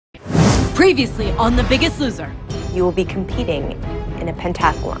Previously on The Biggest Loser. You will be competing in a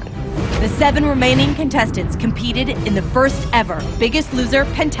pentathlon. The 7 remaining contestants competed in the first ever Biggest Loser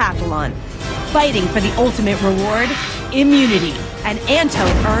pentathlon, fighting for the ultimate reward, immunity. And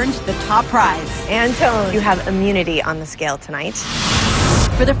Antone earned the top prize. Antone, you have immunity on the scale tonight.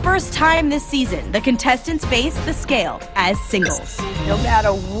 For the first time this season, the contestants face the scale as singles. No matter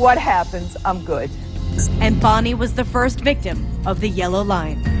what happens, I'm good. And Bonnie was the first victim of the yellow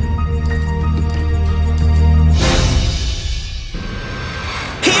line.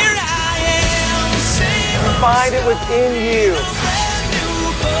 Find it within you.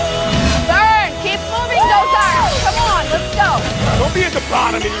 Burn! Keep moving those arms. Come on, let's go. Don't be at the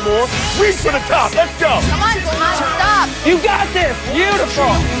bottom anymore. Reach for the top. Let's go. Come on, stop. You got this. Beautiful.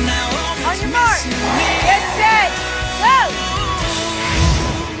 On your mark. Get set. Go.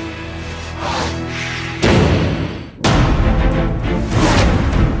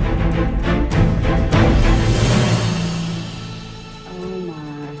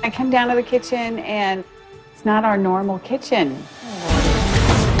 I come down to the kitchen and it's not our normal kitchen.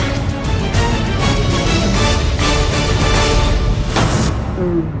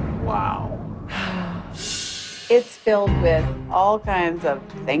 Wow. It's filled with all kinds of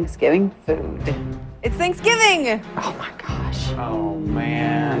Thanksgiving food. It's Thanksgiving. Oh my gosh. Oh,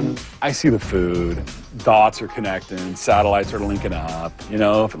 man. I see the food. Dots are connecting. Satellites are linking up. You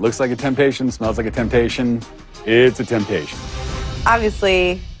know, if it looks like a temptation, smells like a temptation, it's a temptation.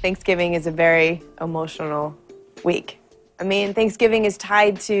 Obviously, Thanksgiving is a very emotional week. I mean, Thanksgiving is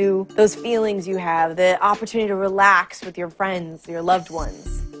tied to those feelings you have, the opportunity to relax with your friends, your loved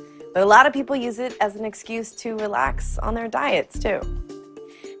ones. But a lot of people use it as an excuse to relax on their diets, too.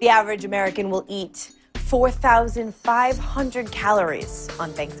 The average American will eat 4,500 calories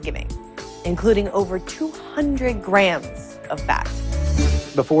on Thanksgiving, including over 200 grams of fat.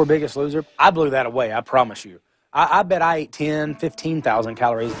 Before Biggest Loser, I blew that away, I promise you. I bet I ate 10, 15,000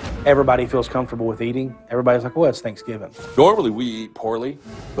 calories. Everybody feels comfortable with eating. Everybody's like, well, it's Thanksgiving. Normally we eat poorly,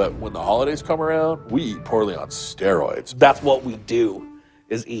 but when the holidays come around, we eat poorly on steroids. That's what we do,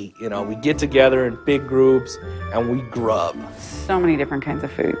 is eat. You know, we get together in big groups and we grub. So many different kinds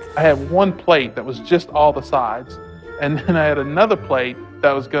of foods. I had one plate that was just all the sides, and then I had another plate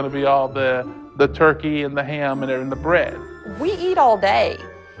that was going to be all the turkey and the ham and the bread. We eat all day.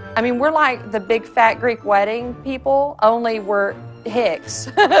 I mean, we're like the big fat Greek wedding people, only we're Hicks.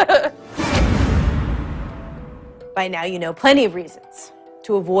 By now, you know plenty of reasons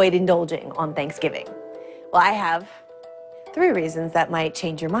to avoid indulging on Thanksgiving. Well, I have 3 reasons that might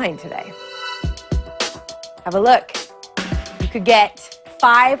change your mind today. Have a look. You could get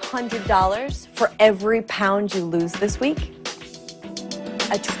 $500 for every pound you lose this week.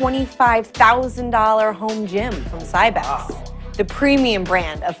 A $25,000 home gym from Cybex. Wow. The premium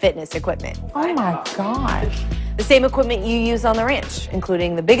brand of fitness equipment. Oh my gosh. The same equipment you use on the ranch,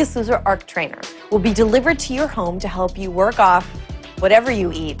 including the Biggest Loser Arc Trainer, will be delivered to your home to help you work off whatever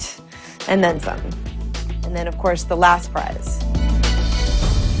you eat, and then some. And then, of course, the last prize.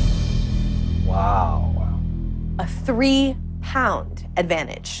 Wow. A 3-pound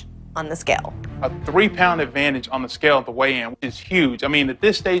advantage on the scale. A 3-pound advantage on the scale at the weigh-in is huge. I mean, at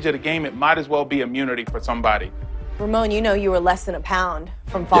this stage of the game, it might as well be immunity for somebody. Ramon, you know you were less than a pound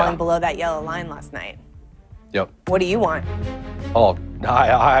from falling below that yellow line last night. Yep. What do you want? Oh,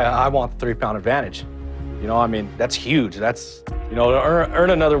 I want the 3-pound advantage. You know, I mean, that's huge. That's, you know, to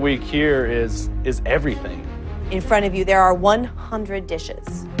earn another week here is everything. In front of you, there are 100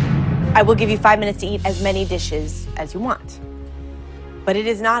 dishes. I will give you 5 minutes to eat as many dishes as you want. But it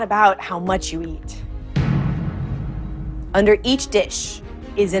is not about how much you eat. Under each dish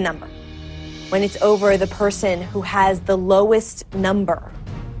is a number. When it's over, the person who has the lowest number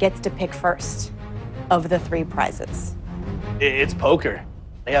gets to pick first of the 3 prizes. It's poker.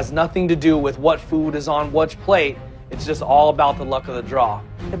 It has nothing to do with what food is on which plate. It's just all about the luck of the draw.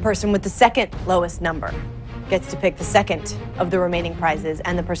 The person with the second lowest number gets to pick the second of the remaining prizes,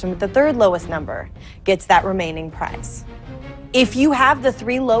 and the person with the 3rd lowest number gets that remaining prize. If you have the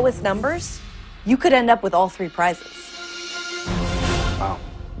 3 lowest numbers, you could end up with all 3 prizes. Wow.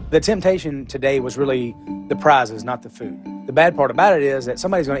 The temptation today was really the prizes, not the food. The bad part about it is that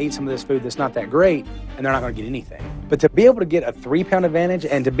somebody's going to eat some of this food that's not that great, and they're not going to get anything. But to be able to get a 3-pound advantage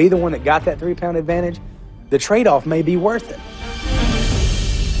and to be the one that got that 3-pound advantage, the trade-off may be worth it.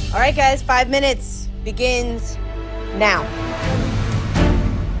 All right, guys, 5 minutes begins now.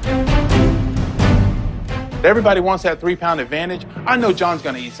 Everybody wants that 3-pound advantage. I know John's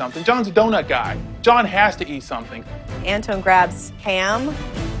going to eat something. John's a donut guy. John has to eat something. Antone grabs ham.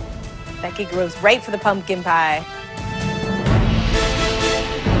 Becky goes right for the pumpkin pie.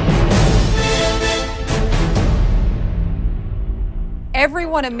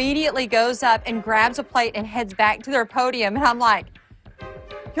 everyone immediately goes up and grabs a plate and heads back to their podium. And I'm like,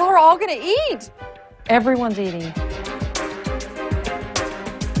 y'all are all gonna eat. Everyone's eating.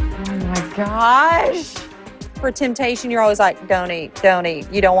 Oh my gosh. For temptation, you're always like, don't eat, don't eat.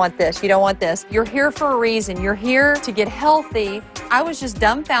 You don't want this, you don't want this. You're here for a reason. You're here to get healthy. I was just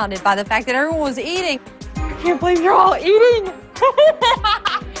dumbfounded by the fact that everyone was eating. I can't believe you're all eating.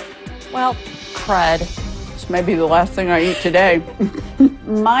 Well, crud. This may be the last thing I eat today.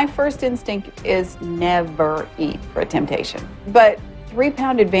 My first instinct is never eat for a temptation. But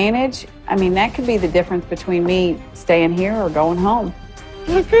 3-pound advantage, I mean, that could be the difference between me staying here or going home.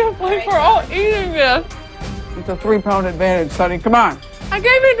 I can't believe we're all eating this. It's a 3-pound advantage, Sonny. Come on. I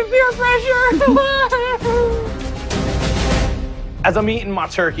gave in to peer pressure. As I'm eating my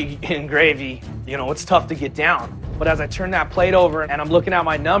turkey and gravy, you know, it's tough to get down. But as I turn that plate over and I'm looking at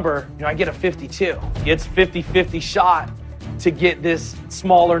my number, you know, I get a 52. It's 50-50 shot to get this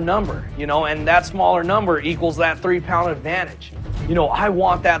smaller number, you know, and that smaller number equals that 3-pound advantage. You know, I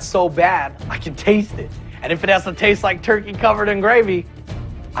want that so bad, I can taste it. And if it has to taste like turkey covered in gravy,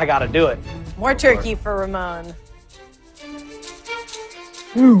 I gotta do it. More turkey for Ramon.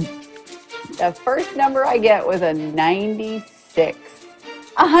 The first number I get was a 96.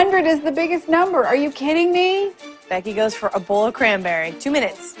 100 is the biggest number. Are you kidding me? Becky goes for a bowl of cranberry. 2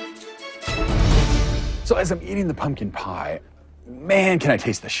 minutes. So as I'm eating the pumpkin pie, man, can I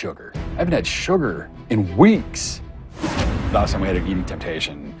taste the sugar. I haven't had sugar in weeks. Last time we had an eating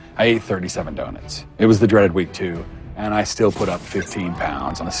temptation, I ate 37 donuts. It was the dreaded week 2, and I still put up 15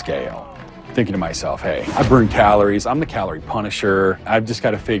 pounds on a scale. Thinking to myself, hey, I burn calories. I'm the calorie punisher. I've just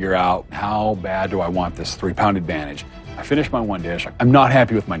got to figure out how bad do I want this 3-pound advantage. I finished my one dish. I'm not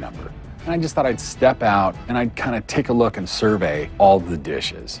happy with my number. And I just thought I'd step out and I'd kind of take a look and survey all the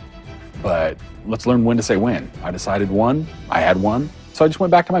dishes. But let's learn when to say when. I decided 1, I had 1, so I just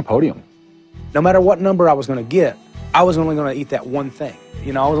went back to my podium. No matter what number I was going to get, I was only going to eat that one thing.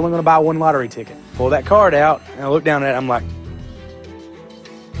 You know, I was only going to buy 1 lottery ticket. Pull that card out, and I look down at it, I'm like,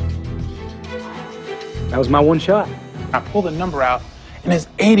 that was my one shot. I pull the number out, and it's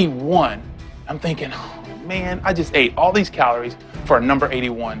 81. I'm thinking, oh, man, I just ate all these calories for a number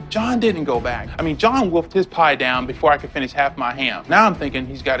 81. John didn't go back. I mean, John wolfed his pie down before I could finish half my ham. Now I'm thinking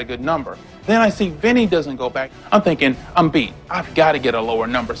he's got a good number. Then I see Vinny doesn't go back. I'm thinking, I'm beat. I've got to get a lower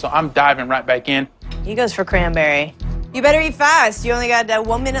number, so I'm diving right back in. He goes for cranberry. You better eat fast. You only got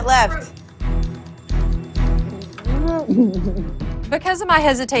 1 minute left. Because of my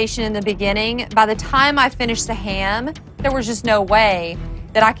hesitation in the beginning, by the time I finished the ham, there was just no way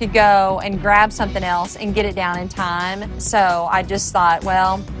that I could go and grab something else and get it down in time. So I just thought,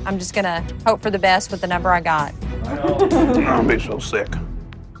 well, I'm just gonna hope for the best with the number I got. I'll be so sick.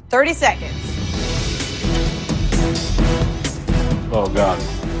 30 seconds. Oh, God.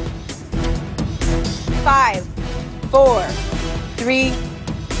 5, 4, 3,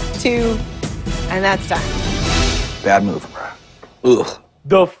 2, and that's time. Bad move. Ugh.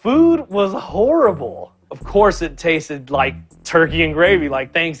 The food was horrible. Of course, it tasted like turkey and gravy,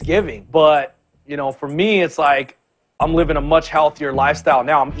 like Thanksgiving. But, you know, for me, it's like I'm living a much healthier lifestyle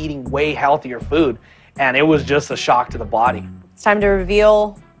now. I'm eating way healthier food. And it was just a shock to the body. It's time to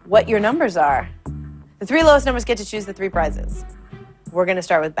reveal what your numbers are. The 3 lowest numbers get to choose the 3 prizes. We're going to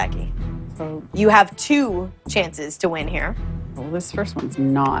start with Becky. So you have 2 chances to win here. Well, this first one's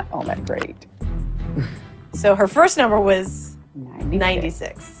not all that great. So her first number was 96.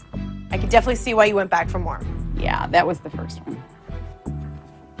 96. I can definitely see why you went back for more. Yeah, that was the first one.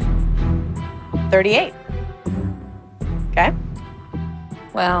 38. Okay.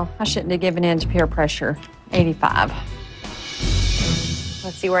 Well, I shouldn't have given in to peer pressure. 85.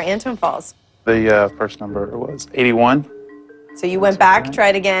 Let's see where Anton falls. The first number was 81, So you went back,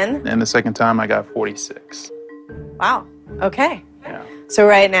 tried again. and the second time I got 46. Wow. Okay. Yeah. So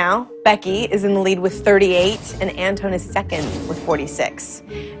right now, Becky is in the lead with 38, and Anton is second with 46.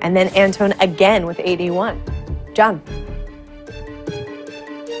 And then Anton again with 81. John.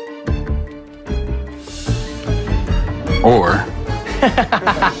 Or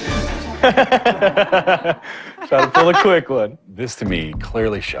Try to pull a quick one. this to me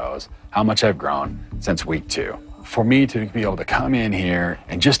clearly shows how much I've grown since week 2. For me to be able to come in here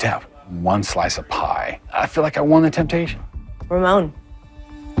and just have 1 slice of pie, I feel like I won the temptation. Ramon.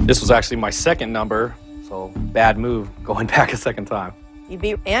 This was actually my second number, so bad move going back a second time. You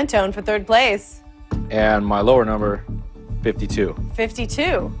beat Anton for 3rd place. And my lower number, 52.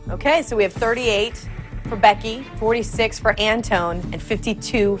 52. Okay, so we have 38 for Becky, 46 for Anton, and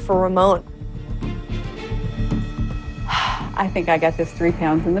 52 for Ramon. I think I got this 3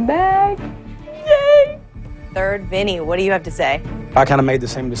 pounds in the bag. Yay! 3rd, Vinny, what do you have to say? I kind of made the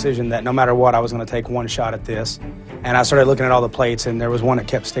same decision that no matter what, I was going to take one shot at this. And I started looking at all the plates, and there was one that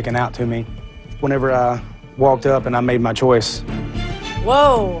kept sticking out to me. Whenever I walked up and I made my choice.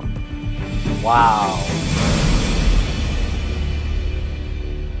 Whoa. Wow.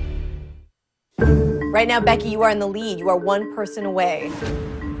 Right now, Becky, you are in the lead. You are one person away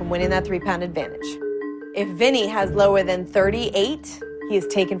from winning that 3-pound advantage. If Vinny has lower than 38, he is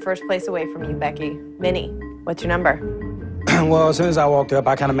taking first place away from you, Becky. Vinny, what's your number? Well, as soon as I walked up,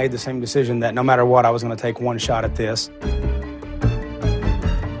 I kind of made the same decision that no matter what, I was going to take one shot at this.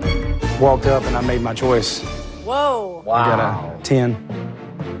 Walked up and I made my choice. Whoa. I got a 10.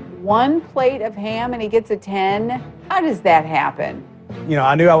 One plate of ham and he gets a 10. How does that happen? You know,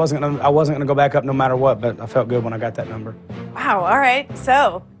 I knew I wasn't gonna go back up no matter what, but I felt good when I got that number. Wow, all right.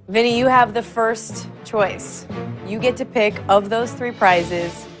 So, Vinny, you have the first choice. You get to pick of those 3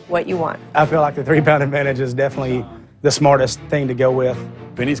 prizes what you want. I feel like the 3-pound advantage is definitely the smartest thing to go with.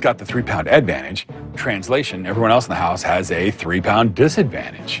 Vinny's got the 3-pound advantage. Translation, everyone else in the house has a 3-pound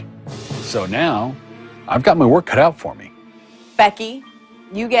disadvantage. So now, I've got my work cut out for me. Becky,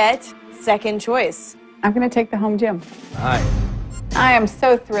 you get second choice. I'm going to take the home gym. All right. I am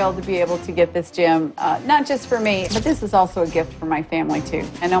so thrilled to be able to get this gym, not just for me, but this is also a gift for my family, too.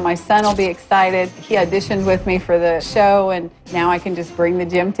 I know my son will be excited. He auditioned with me for the show, and now I can just bring the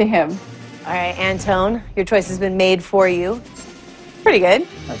gym to him. All right, Antone, your choice has been made for you. Pretty good.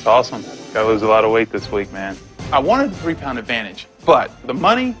 That's awesome. Gotta lose a lot of weight this week, man. I wanted the 3-pound advantage, but the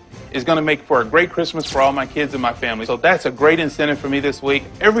money is going to make for a great Christmas for all my kids and my family. So that's a great incentive for me this week.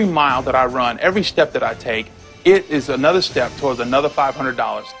 Every mile that I run, every step that I take, it is another step towards another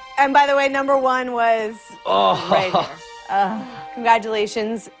 $500. And by the way, number 1 was right there.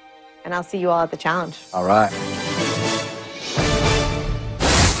 Congratulations, and I'll see you all at the challenge. All right.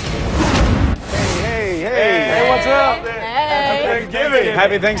 Hey, what's up? Hey. Thanksgiving.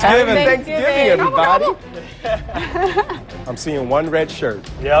 Happy Thanksgiving. Happy Thanksgiving, everybody. I'm seeing one red shirt.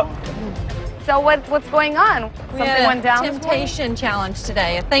 Yep. So what's going on? We Something had went down a temptation challenge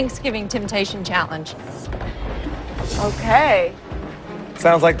today, a Thanksgiving temptation challenge. Okay.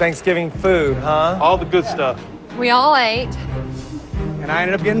 Sounds like Thanksgiving food, huh? All the good stuff. We all ate. And I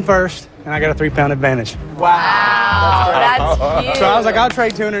ended up getting first, and I got a 3-pound advantage. Wow. That's huge. So I was like, I'll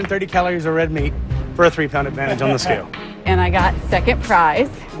trade 230 calories of red meat for a 3-pound advantage on the scale. And I got second prize,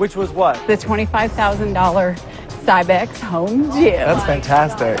 Which was what? the $25,000 Cybex home gym. That's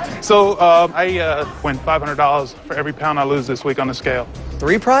fantastic. So I win $500 for every pound I lose this week on the scale.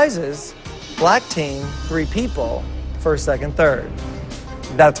 3 prizes, black team, 3 people, first, second, third.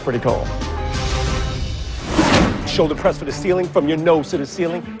 That's pretty cool. Shoulder press for the ceiling, from your nose to the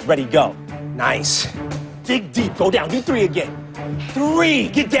ceiling. Ready, go. Nice. Dig deep, go down, do 3 again. 3,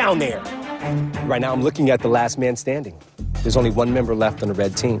 get down there. Right now I'm looking at the last man standing. There's only 1 member left on the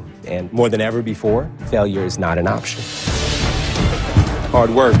red team, and more than ever before, failure is not an option. Hard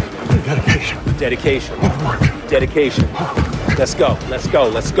work. Dedication. Dedication. Dedication. Let's go, let's go,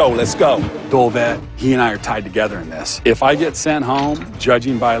 let's go, let's go. Dolvet, he and I are tied together in this. If I get sent home,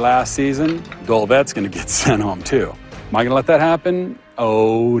 judging by last season, Dolvet's gonna get sent home too. Am I gonna let that happen?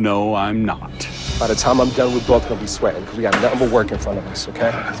 Oh, no, I'm not. By the time I'm done, we're both gonna be sweating, because we got nothing but work in front of us,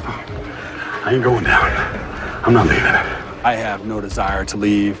 okay? That's fine. I ain't going down. I'm not leaving. I have no desire to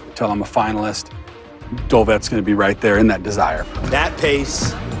leave until I'm a finalist. Dolvet's gonna be right there in that desire. That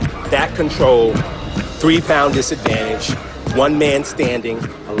pace, that control, 3-pound disadvantage, 1 man standing,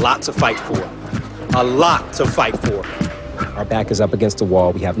 a lot to fight for. A lot to fight for. Our back is up against the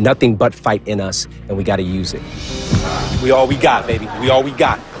wall. We have nothing but fight in us, and we gotta use it. We all we got, baby. We all we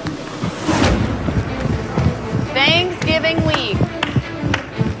got. Thanksgiving week.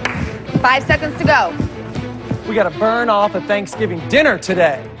 5 seconds to go. We got to burn off a Thanksgiving dinner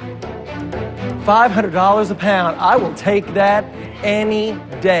today. $500 a pound. I will take that any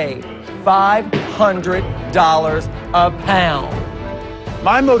day. $500 a pound.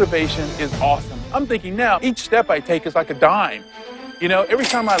 My motivation is awesome. I'm thinking now, each step I take is like a dime. You know, every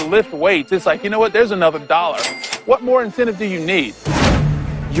time I lift weights, it's like, you know what, there's another $1. What more incentive do you need?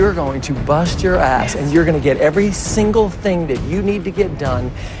 You're going to bust your ass, and you're going to get every single thing that you need to get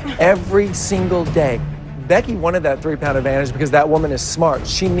done every single day. Becky wanted that 3-pound advantage because that woman is smart.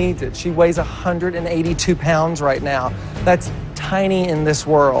 She needs it. She weighs 182 pounds right now. That's tiny in this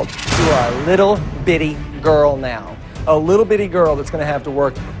world. You are a little bitty girl now. A little bitty girl that's going to have to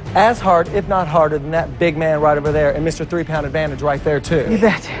work as hard, if not harder, than that big man right over there and Mr. 3-pound advantage right there, too. You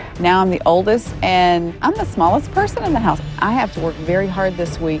bet. Now I'm the oldest, and I'm the smallest person in the house. I have to work very hard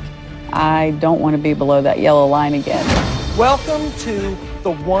this week. I don't want to be below that yellow line again. Welcome to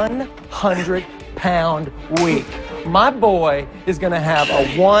the 100-pound week. My boy is going to have a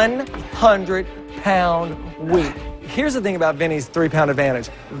 100-pound week. Here's the thing about Vinny's 3-pound advantage.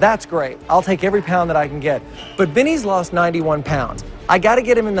 That's great. I'll take every pound that I can get. But Vinny's lost 91 pounds. I got to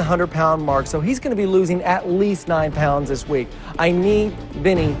get him in the 100-pound mark, so he's going to be losing at least 9 pounds this week. I need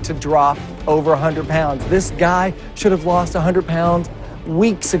Vinny to drop over 100 pounds. This guy should have lost 100 pounds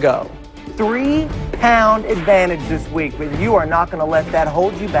weeks ago. 3-pound advantage this week, but you are not going to let that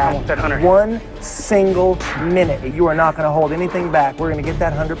hold you back one single minute. You are not going to hold anything back. We're going to get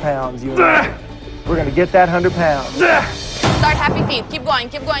that 100 pounds. You and I. We're going to get that 100 pounds. Start happy feet. Keep going,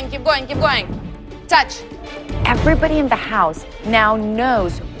 keep going, keep going, keep going. Touch. Everybody in the house now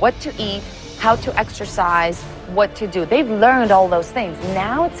knows what to eat, how to exercise, what to do. They've learned all those things.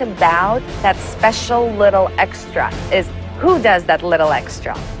 Now it's about that special little extra. Is who does that little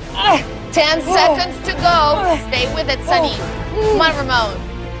extra? 10 seconds to go. Stay with it, Sonny. Come on, Ramon.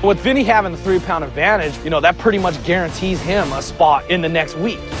 With Vinny having the 3-pound advantage, that pretty much guarantees him a spot in the next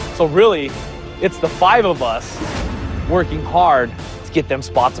week. So really, it's the 5 of us working hard to get them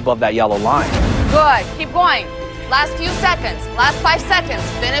spots above that yellow line. Good. Keep going. Last few seconds. Last 5 seconds.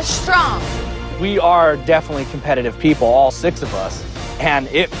 Finish strong. We are definitely competitive people, all 6 of us, and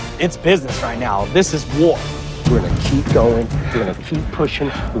it's business right now. This is war. We're going to keep going. We're going to keep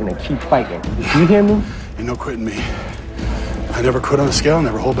pushing. We're going to keep fighting. You hear me? Ain't no quitting me. I never quit on the scale,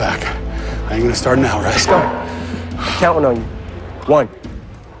 never hold back. I ain't going to start now, right? Let's go. I'm counting on you. 1.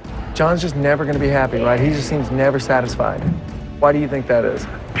 John's just never going to be happy, right? He just seems never satisfied. Why do you think that is?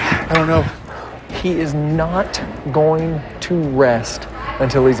 I don't know. He is not going to rest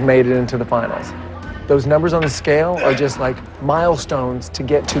until he's made it into the finals. Those numbers on the scale are just like milestones to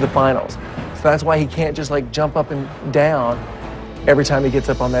get to the finals. So that's why he can't just like jump up and down every time he gets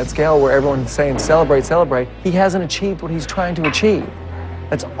up on that scale where everyone's saying, celebrate, celebrate. He hasn't achieved what he's trying to achieve.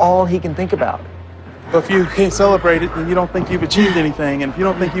 That's all he can think about. If you can't celebrate it, then you don't think you've achieved anything. And if you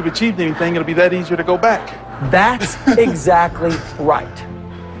don't think you've achieved anything, it'll be that easier to go back. That's exactly right.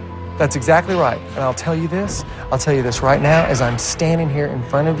 That's exactly right. And I'll tell you this right now, as I'm standing here in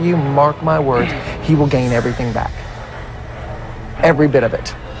front of you, mark my words, he will gain everything back. Every bit of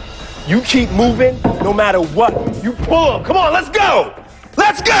it. You keep moving no matter what. You pull them. Come on, let's go.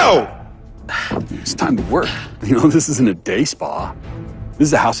 Let's go. It's time to work. This isn't a day spa. This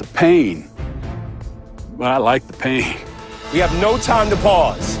is a house of pain. But I like the pain. We have no time to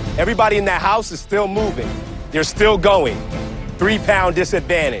pause. Everybody in that house is still moving. They're still going. 3-pound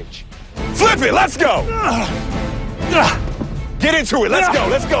disadvantage. Flip it, let's go. Get into it, let's go,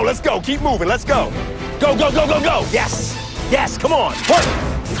 let's go, let's go. Keep moving, let's go. Go, go, go, go, go. Yes, yes, come on, work.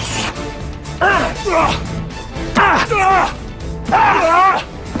 That's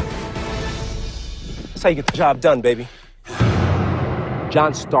how you get the job done, baby.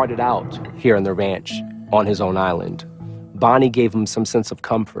 John started out here on the ranch on his own island. Bonnie gave him some sense of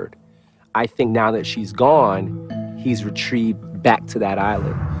comfort. I think now that she's gone, he's retrieved back to that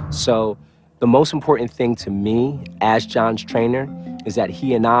island. So the most important thing to me as John's trainer is that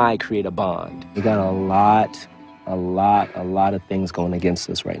he and I create a bond. We got a lot of things going against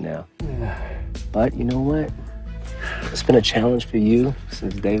us right now. But you know what? It's been a challenge for you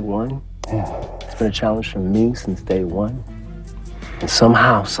since day one. It's been a challenge for me since day one. And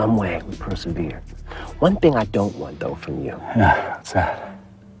somehow, some way, we persevere. One thing I don't want, though, from you. Yeah, what's that?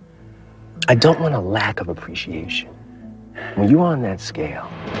 I don't want a lack of appreciation. When you're on that scale,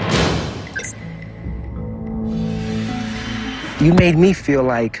 you made me feel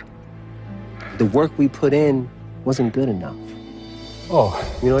like the work we put in wasn't good enough. Oh.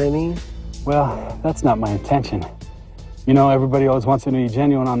 You know what I mean? Well, that's not my intention. Everybody always wants to be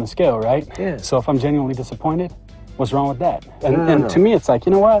genuine on the scale, right? Yeah. So if I'm genuinely disappointed, what's wrong with that? And, No. to me, it's like,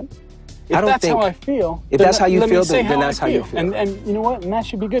 you know what? If I don't that's think, how I feel, if that's how you feel, then that's how you feel. And you know what? And that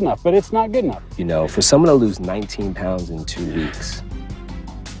should be good enough, but it's not good enough. For someone to lose 19 pounds in 2 weeks,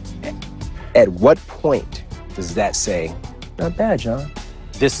 at what point does that say, not bad, John?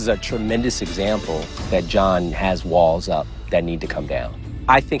 This is a tremendous example that John has walls up that need to come down.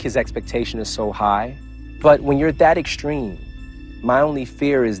 I think his expectation is so high, but when you're that extreme, my only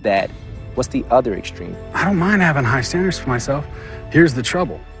fear is that, what's the other extreme? I don't mind having high standards for myself. Here's the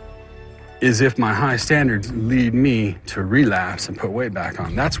trouble, is if my high standards lead me to relapse and put weight back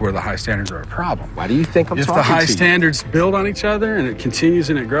on. That's where the high standards are a problem. Why do you think I'm talking to you? If the high standards build on each other and it continues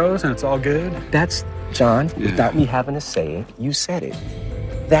and it grows and it's all good. That's, John, without me having to say it, you said it.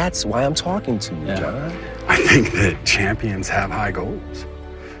 That's why I'm talking to you, John. I think that champions have high goals,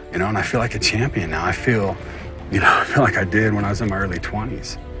 and I feel like a champion now. I feel like I did when I was in my early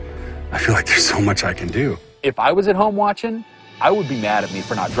 20s. I feel like there's so much I can do. If I was at home watching, I would be mad at me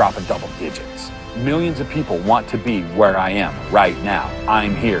for not dropping double digits. Millions of people want to be where I am right now.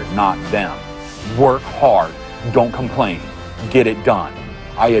 I'm here, not them. Work hard, don't complain, get it done.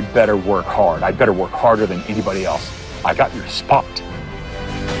 I had better work hard. I'd better work harder than anybody else. I got your spot.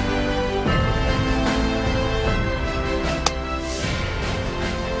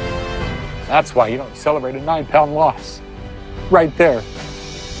 That's why you don't celebrate a 9-pound loss. Right there.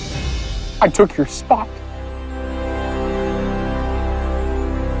 I took your spot.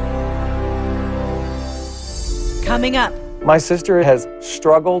 Coming up, My sister has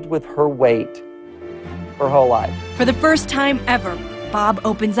struggled with her weight her whole life. for the first time ever, Bob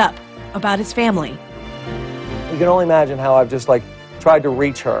opens up about his family. You can only imagine how I've just like tried to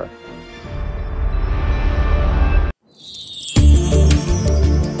reach her.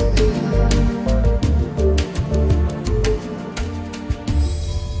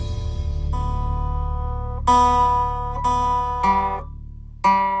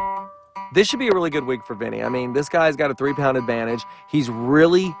 This should be a really good week for Vinny. I mean, this guy's got a 3-pound advantage. He's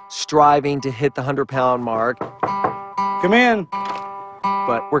really striving to hit the 100-pound mark. Come in.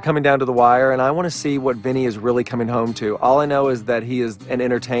 But we're coming down to the wire, and I want to see what Vinny is really coming home to. All I know is that he is an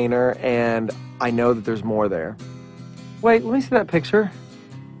entertainer, and I know that there's more there. Wait, let me see that picture.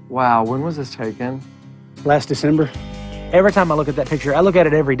 Wow, when was this taken? Last December. Every time I look at that picture, I look at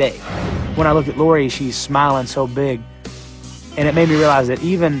it every day. When I look at Lori, she's smiling so big. And it made me realize that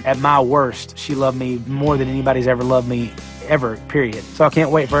even at my worst, she loved me more than anybody's ever loved me, ever, period. So I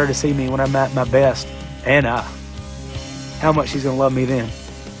can't wait for her to see me when I'm at my best. And how much she's going to love me then.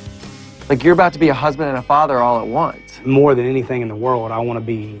 Like, you're about to be a husband and a father all at once. More than anything in the world, I want to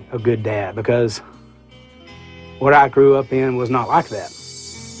be a good dad because what I grew up in was not like that.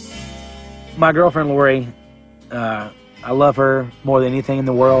 My girlfriend, Lori, I love her more than anything in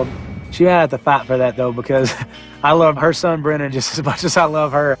the world. She might have to fight for that, though, because I love her son, Brennan, just as much as I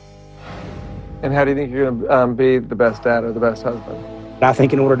love her. And how do you think you're going to be the best dad or the best husband? I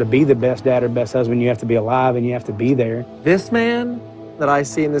think in order to be the best dad or best husband, you have to be alive and you have to be there. This man that I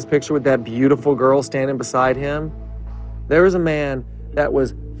see in this picture with that beautiful girl standing beside him, there was a man that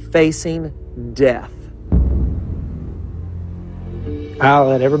was facing death. I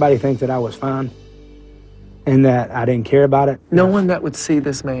let everybody think that I was fine and that I didn't care about it. No one that would see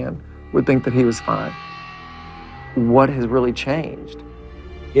this man would think that he was fine. What has really changed?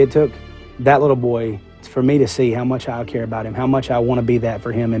 It took that little boy for me to see how much I care about him, how much I want to be that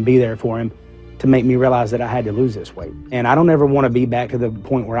for him and be there for him, to make me realize that I had to lose this weight. And I don't ever want to be back to the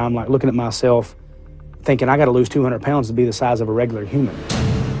point where I'm like looking at myself thinking I got to lose 200 pounds to be the size of a regular human.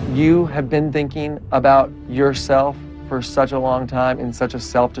 You have been thinking about yourself for such a long time in such a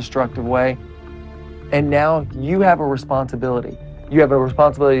self-destructive way. And now you have a responsibility. You have a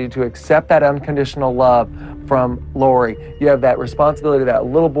responsibility to accept that unconditional love from Lori. You have that responsibility, that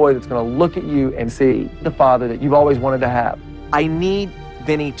little boy that's going to look at you and see the father that you've always wanted to have. I need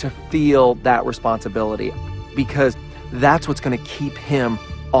Vinny to feel that responsibility because that's what's going to keep him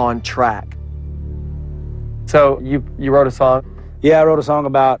on track. So you wrote a song? Yeah, I wrote a song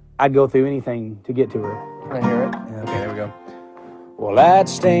about I'd go through anything to get to her. Can I hear it? Yeah, okay, there we go. Well, I'd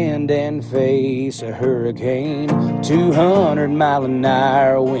stand and face a hurricane,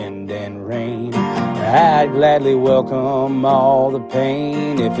 200-mile-an-hour wind and rain. I'd gladly welcome all the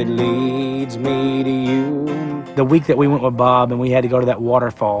pain if it leads me to you. The week that we went with Bob and we had to go to that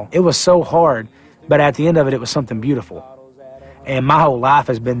waterfall, it was so hard, but at the end of it, it was something beautiful. And my whole life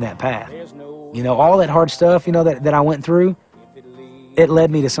has been that path. You know, all that hard stuff, you know, that I went through, it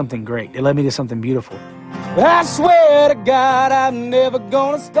led me to something great. It led me to something beautiful. I swear to God, I'm never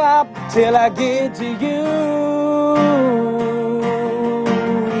gonna stop till I get to you,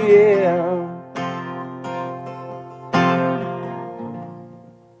 yeah.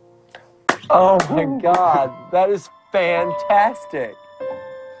 Oh my God, that is fantastic.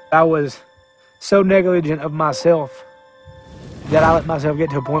 I was so negligent of myself that I let myself get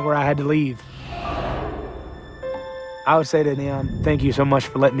to a point where I had to leave. I would say to them, thank you so much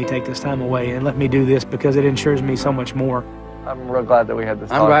for letting me take this time away and let me do this because it ensures me so much more. I'm real glad that we had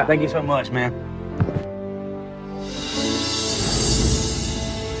this talk. I'm glad. Thank you so much, man.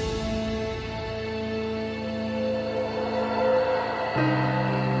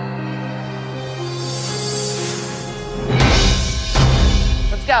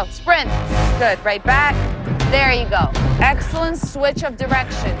 Let's go. Sprint. Good. Right back. There you go. Excellent switch of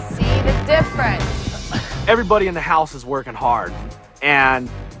direction. See the difference. Everybody in the house is working hard. And,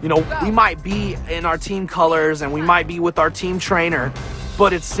 you know, we might be in our team colors and we might be with our team trainer,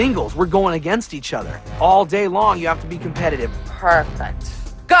 but it's singles. We're going against each other. All day long, you have to be competitive. Perfect.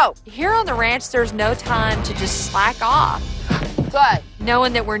 Go. Here on the ranch, there's no time to just slack off. Good.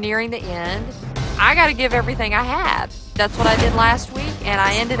 Knowing that we're nearing the end, I got to give everything I have. That's what I did last week, and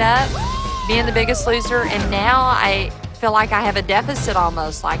I ended up being the biggest loser, and now I feel like I have a deficit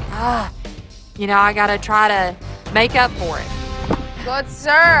almost, like, you know, I got to try to make up for it. Good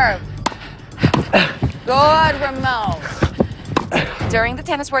serve. Good, Ramon. During the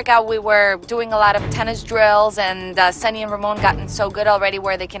tennis workout, we were doing a lot of tennis drills, and Sunny and Ramon gotten so good already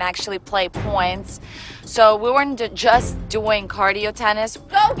where they can actually play points. So we weren't just doing cardio tennis.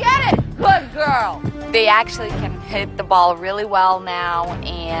 Go get it. Good girl. They actually can hit the ball really well now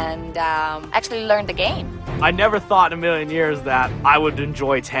and actually learn the game. I never thought in a million years that I would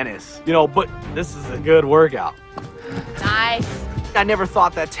enjoy tennis, you know, but this is a good workout. Nice. I never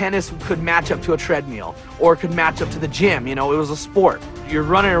thought that tennis could match up to a treadmill or could match up to the gym. You know, it was a sport. You're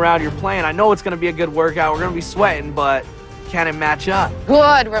running around, you're playing. I know it's going to be a good workout. We're going to be sweating, but can it match up?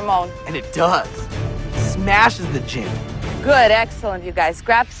 Good, Ramon. And it does. Smashes the gym. Good, excellent, you guys.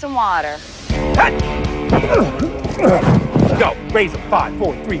 Grab some water. Go. Raise them. 5,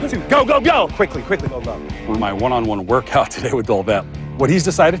 4, 3, 2. Go, go, go. Quickly, quickly, go, go. For my one-on-one workout today with Dolvet, what he's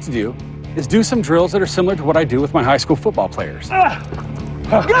decided to do is do some drills that are similar to what I do with my high school football players.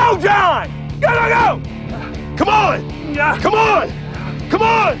 Go, John! Go, go, go! Come on! Come on! Come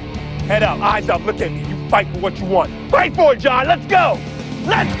on! Head up, eyes up, look at me. You fight for what you want. Fight for it, John! Let's go!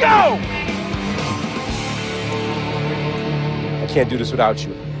 Let's go! I can't do this without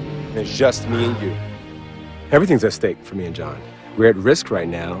you. It's just me and you. Everything's at stake for me and John. We're at risk right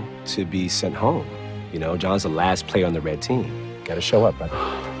now to be sent home. You know, John's the last player on the red team. Gotta show up, buddy.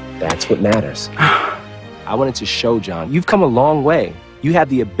 That's what matters. I wanted to show John, you've come a long way. You have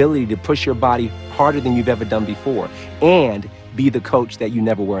the ability to push your body harder than you've ever done before and be the coach that you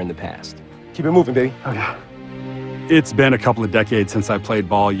never were in the past. Keep it moving, baby. Okay. It's been a couple of decades since I played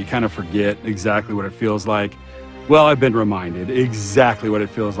ball. You kind of forget exactly what it feels like. Well, I've been reminded exactly what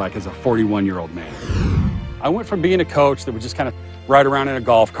it feels like as a 41-year-old man. I went from being a coach that would just kind of ride around in a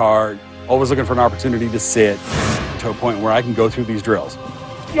golf cart, always looking for an opportunity to sit, to a point where I can go through these drills.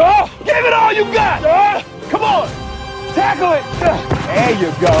 Oh, give it all you got! Come on! Tackle it! There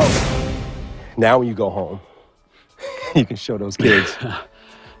you go. Now when you go home, you can show those kids,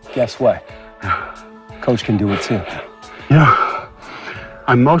 guess what? Coach can do it too. Yeah,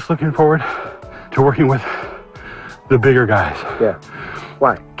 I'm most looking forward to working with the bigger guys. Yeah.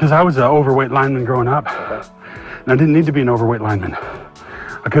 Why? Because I was an overweight lineman growing up, and I didn't need to be an overweight lineman.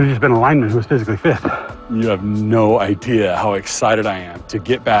 I could have just been a lineman who was physically fit. You have no idea how excited I am to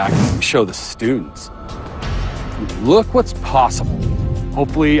get back and show the students. Look what's possible.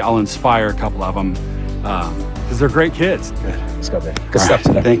 Hopefully, I'll inspire a couple of them because they're great kids. Good. Let's go, man. Good stuff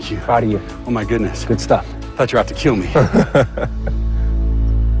today. Thank you. Proud of you. Oh, my goodness. Good stuff. Thought you were out to kill me.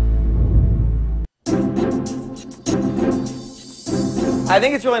 I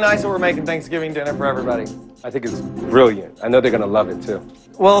think it's really nice that we're making Thanksgiving dinner for everybody. I think it's brilliant. I know they're going to love it, too.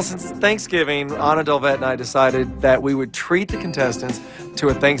 Well, since Thanksgiving, Anna Dolvet and I decided that we would treat the contestants to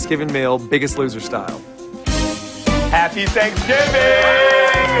a Thanksgiving meal, Biggest Loser style. Happy Thanksgiving!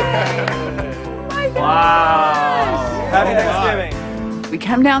 Wow! Happy Thanksgiving! We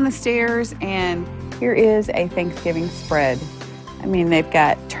come down the stairs, and here is a Thanksgiving spread. I mean, they've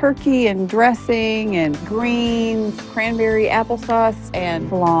got turkey and dressing and greens, cranberry applesauce and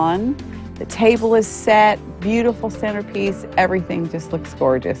flan. The table is set, beautiful centerpiece. Everything just looks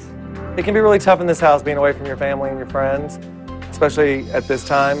gorgeous. It can be really tough in this house being away from your family and your friends, especially at this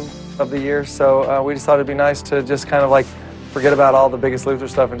time of the year. So we just thought it'd be nice to just kind of like forget about all the Biggest Loser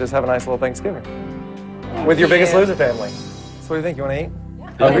stuff and just have a nice little Thanksgiving with your Biggest Loser family. So what do you think? You want to eat?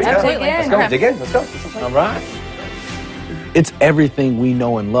 Absolutely. Let's go. Dig in. Let's go. All right. It's everything we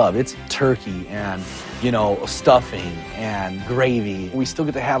know and love. It's turkey and, you know, stuffing and gravy. We still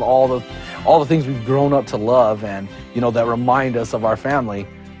get to have all the things we've grown up to love and, you know, that remind us of our family,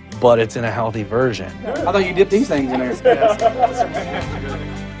 but it's in a healthy version. I thought you dipped these things in there.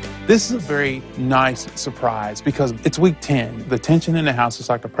 This is a very nice surprise because it's week 10. The tension in the house is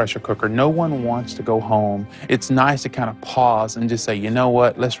like a pressure cooker. No one wants to go home. It's nice to kind of pause and just say, you know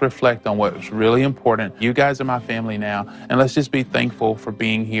what, let's reflect on what's really important. You guys are my family now, and let's just be thankful for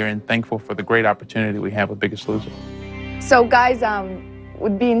being here and thankful for the great opportunity we have with Biggest Loser. So guys,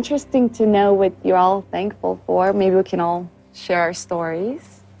 would be interesting to know what you're all thankful for. Maybe we can all share our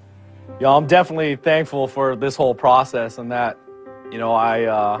stories. Yeah, I'm definitely thankful for this whole process and that, you know, I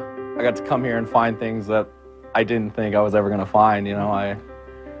got to come here and find things that I didn't think I was ever going to find. You know,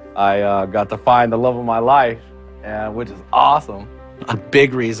 I got to find the love of my life, which is awesome. A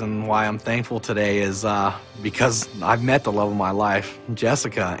big reason why I'm thankful today is because I've met the love of my life,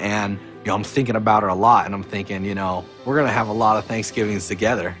 Jessica, and I'm thinking about her a lot, and I'm thinking, we're gonna have a lot of Thanksgivings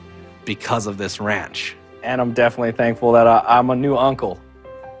together because of this ranch. And I'm definitely thankful that I'm a new uncle.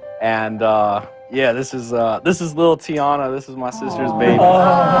 And yeah, this is little Tiana. This is my sister's baby.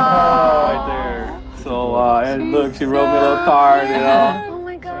 Right there. So and look, she wrote me a little card, Oh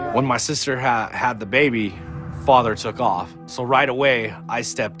my God. When my sister had the baby, father took off. So right away, I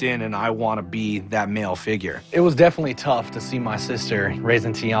stepped in, and I want to be that male figure. It was definitely tough to see my sister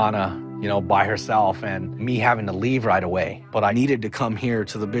raising Tiana, by herself, and me having to leave right away. But I needed to come here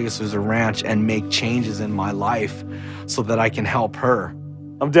to the Biggest Loser Ranch and make changes in my life so that I can help her.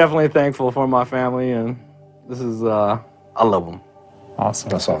 I'm definitely thankful for my family, and this is, I love them. Awesome.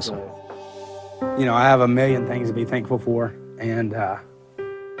 That's awesome. I have a million things to be thankful for, and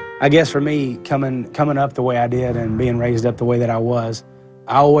I guess for me, coming up the way I did and being raised up the way that I was,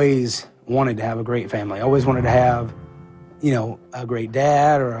 I always wanted to have a great family. I always wanted to have, a great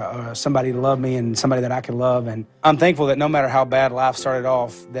dad or somebody to love me and somebody that I could love. And I'm thankful that no matter how bad life started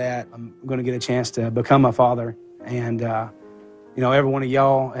off, that I'm going to get a chance to become a father. And, every one of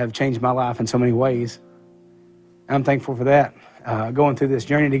y'all have changed my life in so many ways. I'm thankful for that. Going through this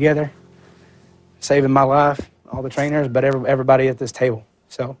journey together, saving my life, all the trainers, but everybody at this table.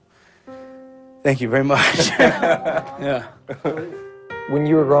 So, thank you very much. Yeah. When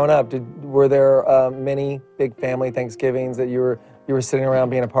you were growing up, were there many big family Thanksgivings that you were sitting around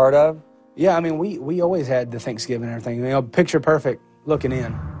being a part of? Yeah, I mean, we always had the Thanksgiving and everything. Picture perfect looking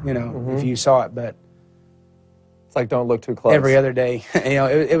in, if you saw it, but it's like don't look too close. Every other day,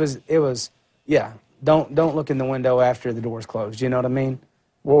 it was yeah. Don't look in the window after the door's closed. You know what I mean?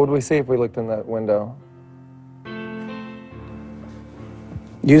 What would we see if we looked in that window?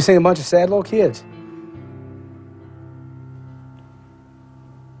 You'd see a bunch of sad little kids.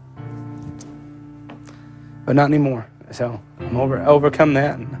 But not anymore. So I'm overcome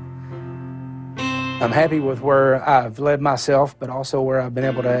that. And I'm happy with where I've led myself, but also where I've been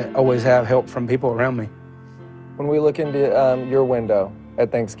able to always have help from people around me. When we look into your window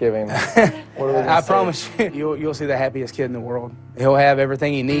at Thanksgiving, what do we I promise you'll see the happiest kid in the world. He'll have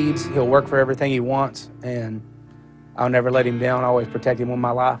everything he needs. He'll work for everything he wants, and I'll never let him down. I always protect him with my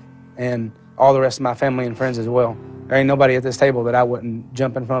life, and all the rest of my family and friends as well. There ain't nobody at this table that I wouldn't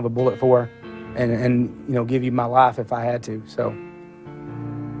jump in front of a bullet for, and give you my life if I had to. So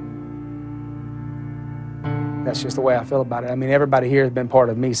that's just the way I feel about it. I mean, everybody here has been part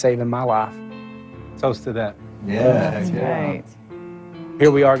of me saving my life. Toast to that. Yeah, that's great.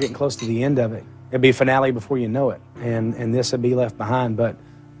 Here we are getting close to the end of it. It'll be finale before you know it, and this will be left behind, but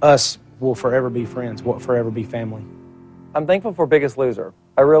us will forever be friends, will forever be family. I'm thankful for Biggest Loser.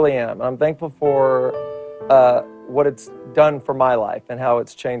 I really am. I'm thankful for what it's done for my life and how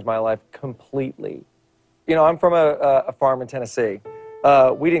it's changed my life completely. I'm from a farm in Tennessee.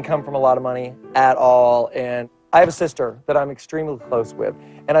 We didn't come from a lot of money at all, and I have a sister that I'm extremely close with,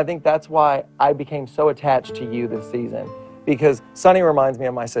 and I think that's why I became so attached to you this season, because Sunny reminds me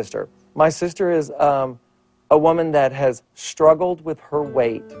of my sister. My sister is a woman that has struggled with her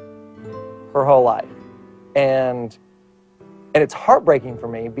weight her whole life, and it's heartbreaking for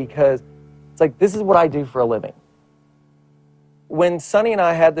me because it's like, this is what I do for a living. When Sunny and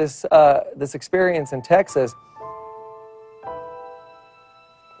I had this experience in Texas,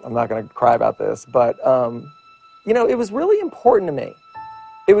 I'm not going to cry about this, but it was really important to me.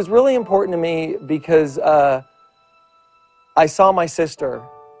 It was really important to me because I saw my sister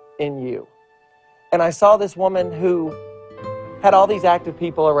in you. And I saw this woman who had all these active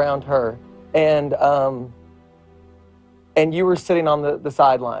people around her, and you were sitting on the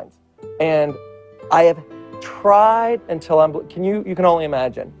sidelines. And I have tried until you can only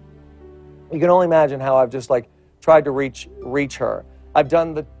imagine. You can only imagine how I've just tried to reach her. I've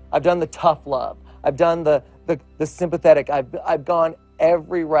done the tough love. I've done the sympathetic. I've gone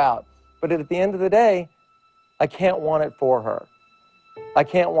every route. But at the end of the day, I can't want it for her. I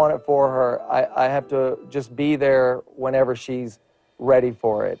can't want it for her. I have to just be there whenever she's ready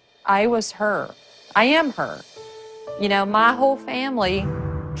for it. I was her. I am her. My whole family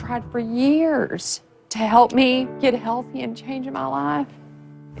tried for years to help me get healthy and change my life.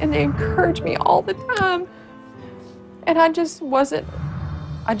 And they encouraged me all the time. And I just wasn't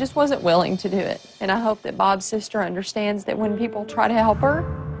willing to do it. And I hope that Bob's sister understands that when people try to help her,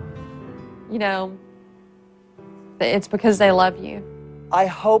 that it's because they love you. I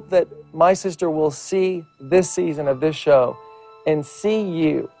hope that my sister will see this season of this show and see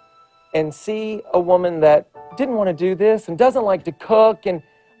you and see a woman that didn't want to do this and doesn't like to cook and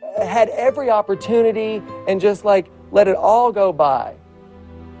had every opportunity and just let it all go by.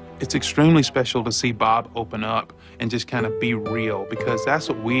 It's extremely special to see Bob open up and just kind of be real, because that's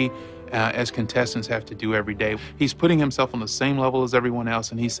what we as contestants have to do every day. He's putting himself on the same level as everyone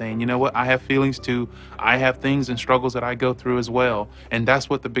else, and he's saying, you know what, I have feelings too. I have things and struggles that I go through as well. And that's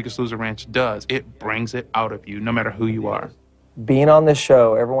what the Biggest Loser Ranch does. It brings it out of you, no matter who you are. Being on this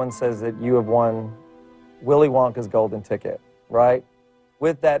show, everyone says that you have won Willy Wonka's golden ticket, right?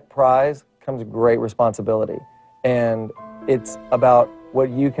 With that prize comes great responsibility. And it's about what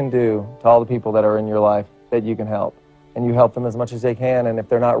you can do to all the people that are in your life that you can help. And you help them as much as they can, and if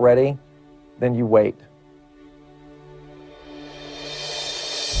they're not ready, then you wait.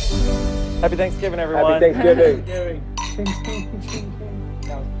 Happy Thanksgiving, everyone. Happy Thanksgiving.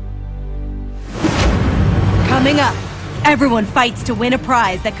 Coming up, everyone fights to win a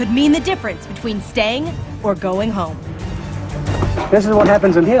prize that could mean the difference between staying or going home. This is what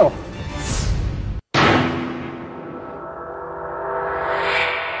happens in hell.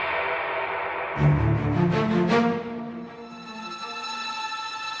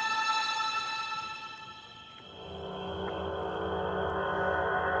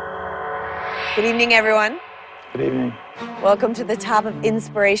 Good evening, everyone. Good evening. Welcome to the top of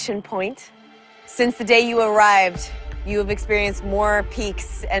Inspiration Point. Since the day you arrived, you have experienced more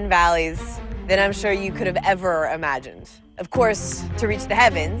peaks and valleys than I'm sure you could have ever imagined. Of course, to reach the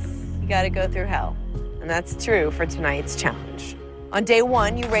heavens, you gotta go through hell. And that's true for tonight's challenge. On day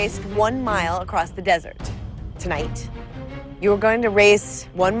one, you raced 1 mile across the desert. Tonight, you are going to race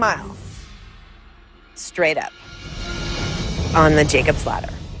 1 mile straight up on the Jacob's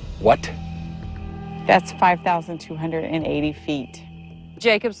Ladder. What? That's 5,280 feet.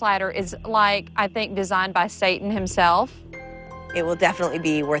 Jacob's Ladder is like, I think, designed by Satan himself. It will definitely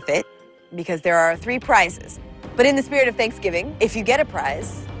be worth it because there are 3 prizes. But in the spirit of Thanksgiving, if you get a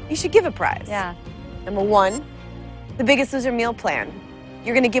prize, you should give a prize. Yeah. Number 1, the Biggest Loser meal plan.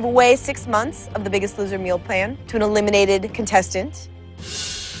 You're going to give away 6 months of the Biggest Loser meal plan to an eliminated contestant.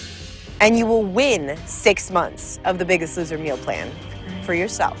 And you will win 6 months of the Biggest Loser meal plan for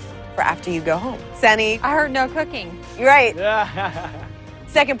yourself for after you go home. Sunny. I heard no cooking. You're right.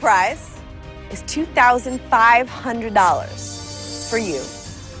 Second prize is $2,500 for you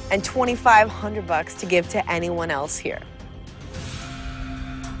and $2,500 to give to anyone else here.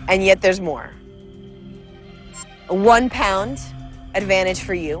 And yet there's more. A 1 pound advantage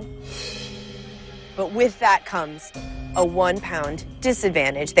for you. But with that comes a 1 pound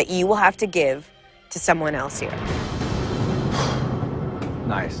disadvantage that you will have to give to someone else here.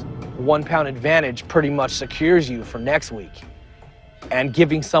 Nice. 1 pound advantage pretty much secures you for next week. And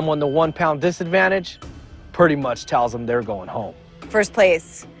giving someone the 1 pound disadvantage pretty much tells them they're going home. First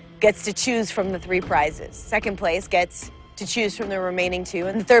place gets to choose from the 3 prizes. Second place gets to choose from the remaining 2.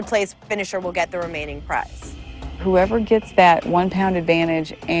 And the third place finisher will get the remaining prize. Whoever gets that 1 pound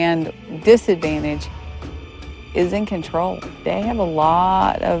advantage and disadvantage is in control. They have a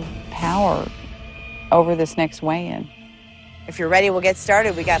lot of power over this next weigh-in. If you're ready, we'll get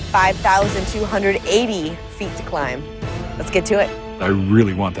started. We got 5,280 feet to climb. Let's get to it. I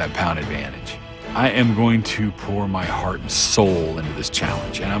really want that pound advantage. I am going to pour my heart and soul into this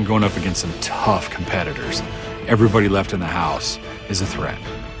challenge, and I'm going up against some tough competitors. Everybody left in the house is a threat.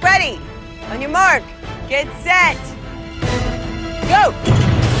 Ready, on your mark, get set, go!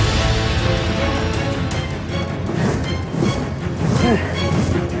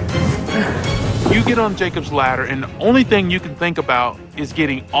 You get on Jacob's Ladder, and the only thing you can think about is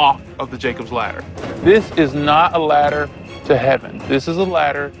getting off of the Jacob's Ladder. This is not a ladder to heaven. This is a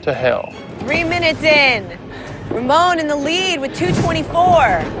ladder to hell. 3 minutes in. Ramon in the lead with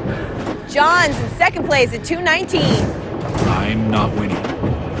 2:24. John's in second place at 2:19. I'm not winning.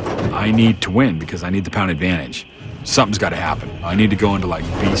 I need to win because I need the pound advantage. Something's got to happen. I need to go into like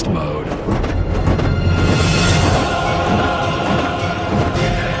beast mode.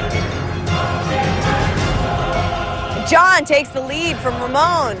 John takes the lead from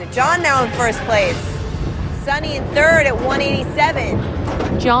Ramon. John now in first place. Sunny in third at 187.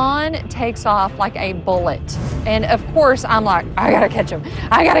 John takes off like a bullet. And of course, I'm like, I gotta catch him.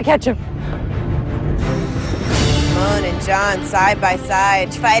 I gotta catch him. Ramon and John side by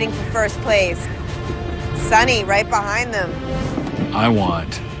side, fighting for first place. Sunny right behind them. I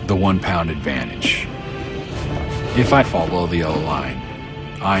want the 1 pound advantage. If I fall below the yellow line,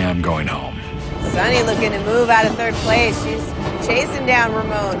 I am going home. Sunny looking to move out of third place. She's chasing down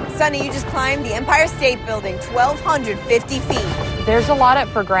Ramon. Sunny, you just climbed the Empire State Building, 1,250 feet. There's a lot up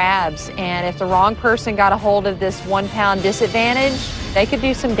for grabs, and if the wrong person got a hold of this 1 pound disadvantage, they could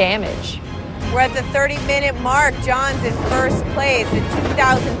do some damage. We're at the 30-minute mark. John's in first place at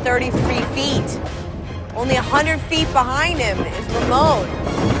 2,033 feet. Only 100 feet behind him is Ramon,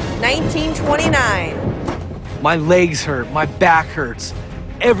 1929. My legs hurt, my back hurts.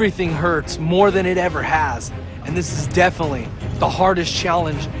 Everything hurts more than it ever has. And this is definitely the hardest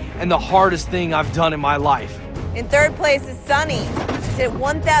challenge and the hardest thing I've done in my life. In third place is Sunny. She's at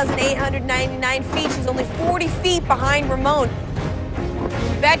 1,899 feet. She's only 40 feet behind Ramon.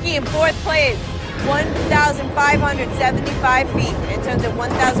 Becky in fourth place, 1,575 feet. Antone's at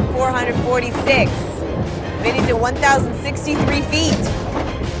 1,446. Vinny's at 1,063 feet.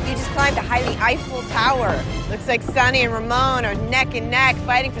 You just climbed a highly Eiffel Tower. Looks like Sunny and Ramon are neck and neck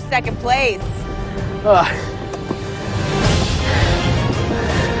fighting for second place.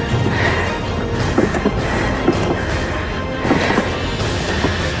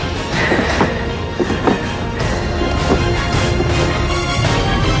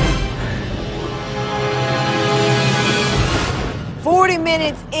 40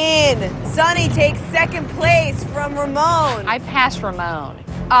 minutes in, Sunny takes second place from Ramon. I passed Ramon.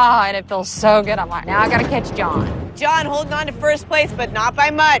 Oh, and it feels so good. I'm like, now I gotta catch John. John holding on to first place, but not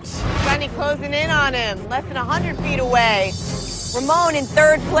by much. Sunny closing in on him, less than 100 feet away. Ramon in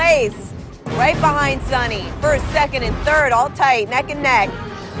third place, right behind Sunny. First, second, and third, all tight, neck and neck.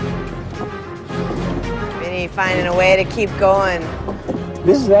 Vinny finding a way to keep going.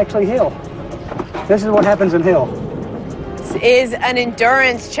 This is actually hill. This is what happens in hill. This is an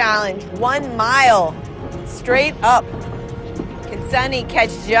endurance challenge, 1 mile, straight up. Can Sunny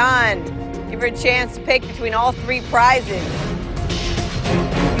catch John? Give her a chance to pick between all 3 prizes.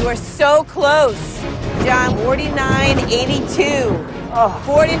 You are so close. John, 49.82.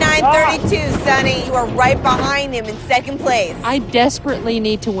 49.32, Sunny. You are right behind him in second place. I desperately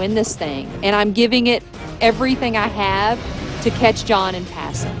need to win this thing, and I'm giving it everything I have to catch John and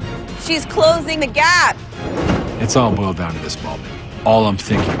pass him. She's closing the gap. It's all boiled down to this moment. All I'm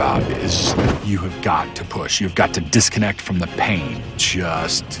thinking about is you have got to push. You've got to disconnect from the pain.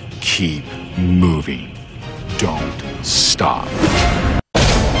 Just keep moving. Don't stop.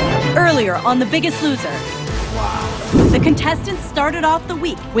 Earlier on The Biggest Loser, the contestants started off the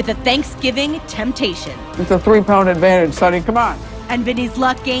week with a Thanksgiving temptation. It's a 3-pound advantage, Sonny. Come on. And Vinny's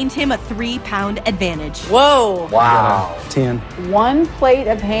luck gained him a 3-pound advantage. Whoa. Wow. 10. 1 plate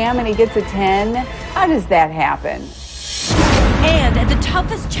of ham and he gets a 10? How does that happen? And at the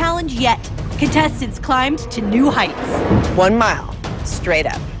toughest challenge yet, contestants climbed to new heights. 1 mile, straight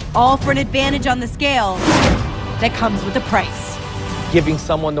up. All for an advantage on the scale that comes with a price. Giving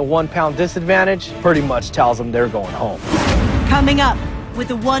someone the 1-pound disadvantage pretty much tells them they're going home. Coming up,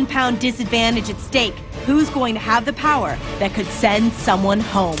 with a 1-pound disadvantage at stake, who's going to have the power that could send someone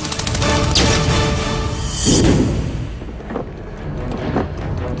home?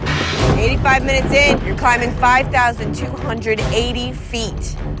 "85 minutes in, you're climbing 5,280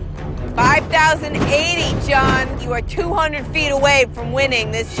 feet. 5,080, John. You are 200 feet away from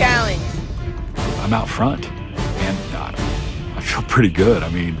winning this challenge. I'm out front, and I feel pretty good. I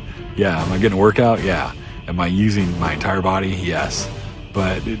mean, yeah, am I getting a workout? Yeah. Am I using my entire body? Yes.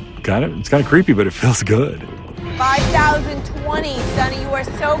 But it's kind of creepy, but it feels good. 5,020, Sonny. You are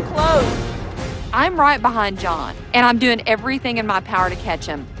so close. I'm right behind John, and I'm doing everything in my power to catch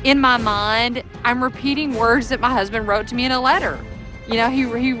him. In my mind, I'm repeating words that my husband wrote to me in a letter. You know,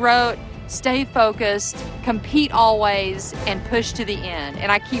 he wrote, stay focused, compete always, and push to the end. And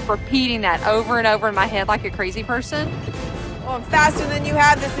I keep repeating that over and over in my head like a crazy person. Well, I'm faster than you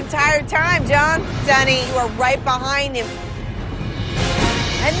have this entire time, John. Sonny, you are right behind him.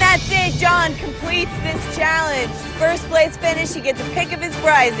 And that's it. John completes this challenge. First place finish, he gets a pick of his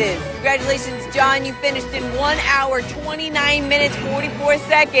prizes. Congratulations, John. You finished in 1 hour, 29 minutes, 44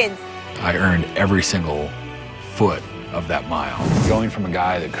 seconds. I earned every single foot of that mile. Going from a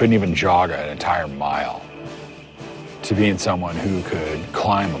guy that couldn't even jog an entire mile to being someone who could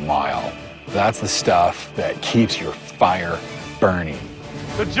climb a mile. That's the stuff that keeps your fire burning.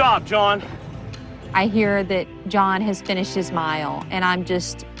 Good job, John. I hear that John has finished his mile, and I'm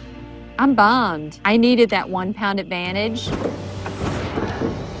bummed. I needed that 1-pound advantage.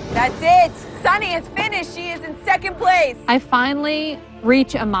 That's it. Sunny has finished. She is in second place. I finally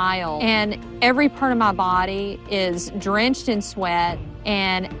reach a mile, and every part of my body is drenched in sweat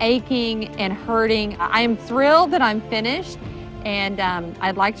and aching and hurting. I am thrilled that I'm finished, and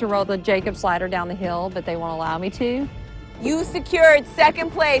I'd like to roll the Jacob's ladder down the hill, but they won't allow me to. You secured second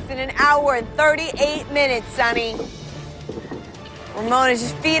place in 1 hour and 38 minutes, Sunny. Ramon is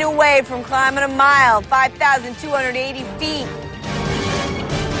just feet away from climbing a mile, 5,280 feet.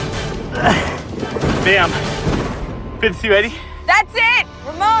 Bam. Good to see you, Eddie. That's it!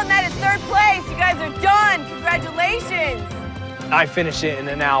 Ramon, that is third place. You guys are done. Congratulations. I finished it in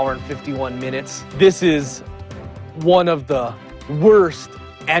 1 hour and 51 minutes. This is one of the worst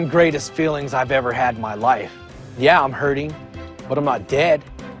and greatest feelings I've ever had in my life. Yeah, I'm hurting, but I'm not dead.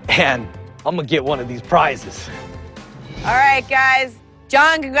 And I'm gonna get one of these prizes. All right, guys.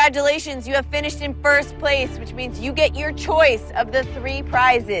 John, congratulations. You have finished in first place, which means you get your choice of the 3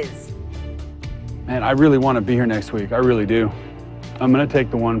 prizes. Man, I really want to be here next week. I really do. I'm going to take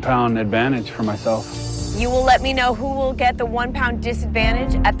the 1 pound advantage for myself. You will let me know who will get the 1 pound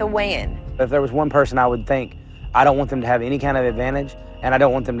disadvantage at the weigh-in. If there was one person I would think, I don't want them to have any kind of advantage, and I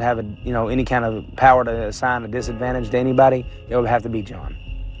don't want them to have any kind of power to assign a disadvantage to anybody, it would have to be John.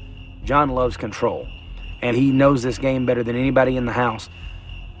 John loves control, and he knows this game better than anybody in the house.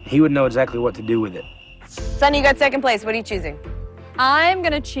 He would know exactly what to do with it. Sonny, you got second place. What are you choosing? I'm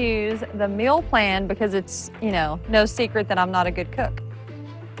gonna choose the meal plan because it's, no secret that I'm not a good cook.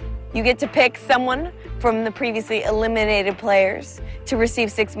 You get to pick someone from the previously eliminated players to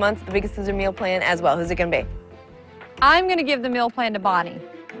receive 6 months of the Biggest Loser meal plan as well. Who's it gonna be? I'm gonna give the meal plan to Bonnie.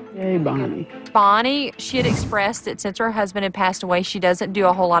 Yay, Bonnie. Bonnie, she had expressed that since her husband had passed away, she doesn't do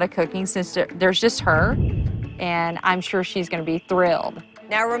a whole lot of cooking since there's just her, and I'm sure she's gonna be thrilled.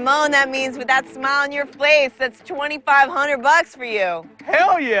 Now, Ramon, that means with that smile on your face, that's $2,500 for you.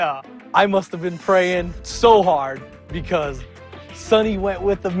 Hell yeah! I must have been praying so hard because Sonny went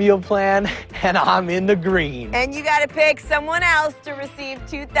with the meal plan and I'm in the green. And you gotta pick someone else to receive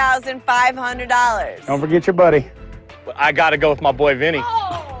 $2,500. Don't forget your buddy. I gotta go with my boy Vinny.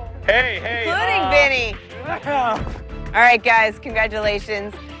 Oh. Hey. Including Vinny. All right, guys,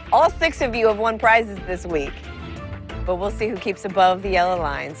 congratulations. All 6 of you have won prizes this week. But we'll see who keeps above the yellow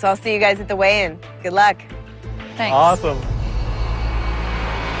line. So I'll see you guys at the weigh-in. Good luck. Thanks. Awesome.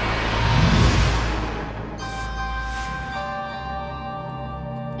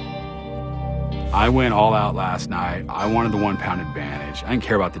 I went all out last night. I wanted the 1 pound advantage. I didn't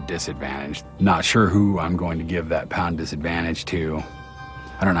care about the disadvantage. Not sure who I'm going to give that pound disadvantage to.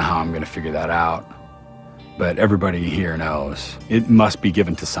 I don't know how I'm going to figure that out. But everybody here knows it must be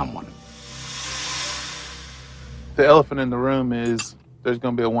given to someone. The elephant in the room is there's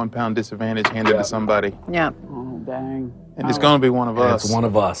going to be a 1 pound disadvantage handed to somebody. Yeah. Oh, dang. And it's going to be one of us. It's one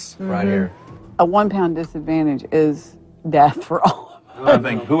of us right here. A 1 pound disadvantage is death for all of us. I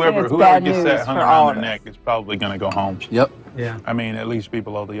think whoever bad gets news that hung for all around of their us. neck is probably going to go home. Yep. Yeah. I mean, at least be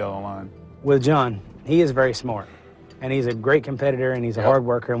below the yellow line. With John, he is very smart, and he's a great competitor, and he's a hard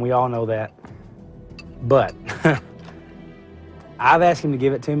worker, and we all know that. But I've asked him to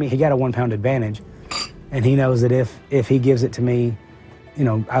give it to me. He got a 1 pound advantage, and he knows that if he gives it to me,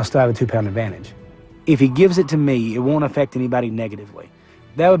 I'll still have a 2 pound advantage. If he gives it to me, it won't affect anybody negatively.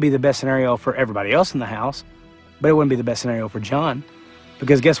 That would be the best scenario for everybody else in the house, but it wouldn't be the best scenario for John,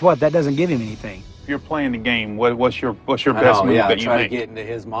 because guess what? That doesn't give him anything. If you're playing the game, what's your best move that you try make? to get into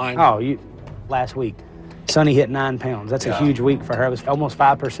his mind. Oh, last week, Sonny hit 9 pounds. That's a huge week for her. It was almost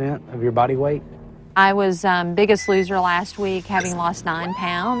 5% of your body weight. I was Biggest Loser last week, having lost 9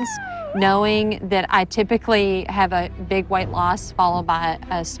 pounds, knowing that I typically have a big weight loss followed by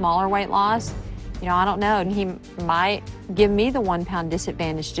a smaller weight loss. I don't know, and he might give me the 1 pound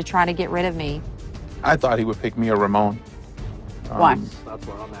disadvantage to try to get rid of me. I thought he would pick me or Ramon. Why? That's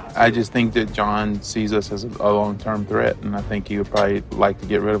where I'm at. I just think that John sees us as a long-term threat, and I think he would probably like to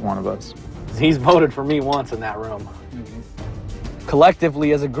get rid of one of us. He's voted for me once in that room.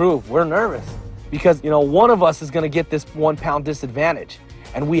 Collectively as a group, we're nervous because, one of us is going to get this 1 pound disadvantage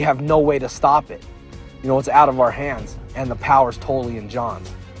and we have no way to stop it. It's out of our hands and the power's totally in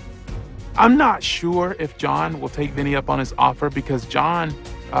John's. I'm not sure if John will take Vinny up on his offer because John,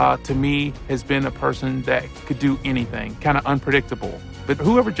 to me, has been a person that could do anything, kind of unpredictable. But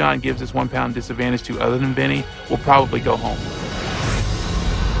whoever John gives this 1 pound disadvantage to other than Vinny will probably go home.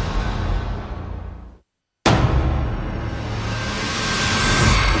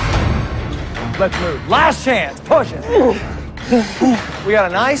 Let's move. Last chance. Push it. We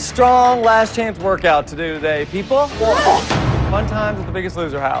got a nice, strong last chance workout to do today, people. Fun times at the Biggest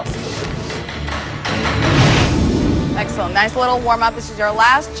Loser house. Excellent. Nice little warm-up. This is your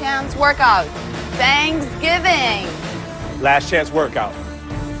last chance workout. Thanksgiving. Last chance workout.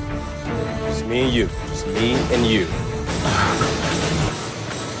 Just me and you. Just me and you.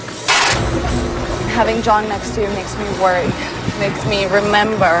 Having John next to you makes me worry. Makes me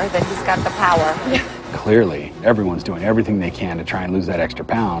remember that he's got the power. Clearly, everyone's doing everything they can to try and lose that extra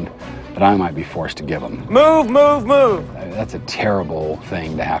pound that I might be forced to give them. Move, move, move. That's a terrible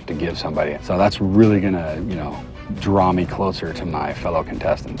thing to have to give somebody. So that's really gonna, draw me closer to my fellow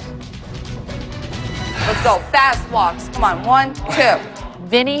contestants. Let's go. Fast walks. Come on. 1, 2.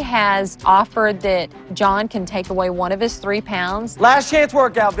 Vinny has offered that John can take away one of his 3 pounds. Last chance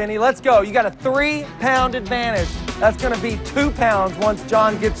workout, Vinny. Let's go. You got a 3 pound advantage. That's going to be 2 pounds once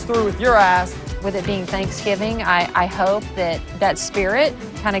John gets through with your ass. with it being Thanksgiving, I hope that spirit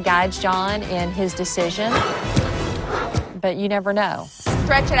kind of guides John in his decision, but you never know.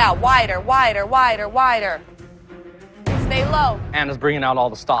 Stretch it out, wider, wider, wider, wider. Stay low. Anna's bringing out all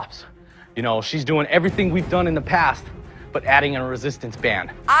the stops. You know, she's doing everything we've done in the past, but adding a resistance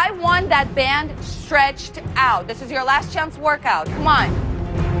band. I want that band stretched out. This is your last chance workout. Come on.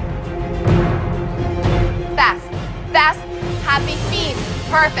 Fast, fast, happy feet.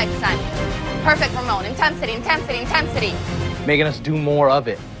 Perfect, son. Perfect, Ramon. Intensity, intensity, intensity. Making us do more of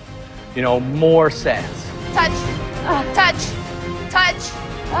it. You know, more sets. Touch, touch, touch,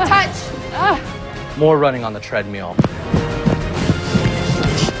 touch. More running on the treadmill.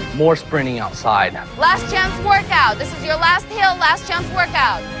 More sprinting outside. Last chance workout. This is your last hill, last chance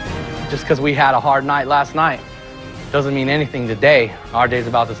workout. Just because we had a hard night last night doesn't mean anything today. Our day's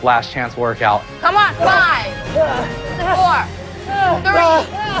about this last chance workout. Come on, 5, 4, 3,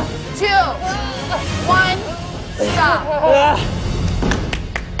 2, 1, stop.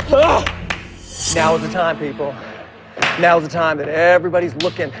 Now is the time, people. Now is the time that everybody's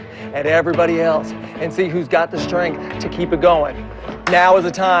looking at everybody else and see who's got the strength to keep it going. Now is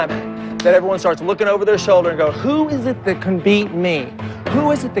the time that everyone starts looking over their shoulder and go, who is it that can beat me?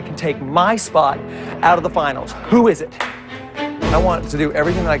 Who is it that can take my spot out of the finals? Who is it? I want to do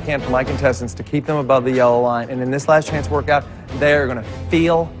everything that I can for my contestants to keep them above the yellow line. And in this last chance workout, they're going to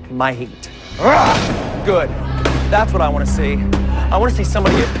feel my heat. Good. That's what I want to see. I want to see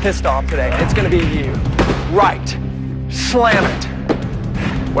somebody get pissed off today. It's going to be you. Right. Slam it.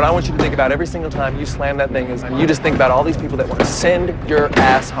 What I want you to think about every single time you slam that thing is you just think about all these people that want to send your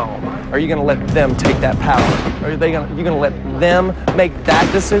ass home. Are you going to let them take that power? Are you going to let them make that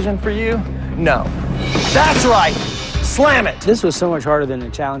decision for you? No. That's right. Slam it. This was so much harder than a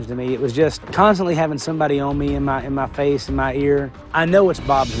challenge to me. It was just constantly having somebody on me in my face, in my ear. I know it's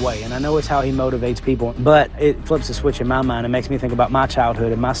Bob's way, and I know it's how he motivates people, but it flips a switch in my mind and makes me think about my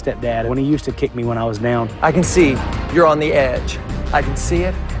childhood and my stepdad when he used to kick me when I was down. I can see you're on the edge. I can see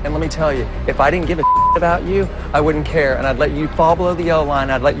it, and let me tell you, if I didn't give a about you, I wouldn't care, and I'd let you fall below the yellow line,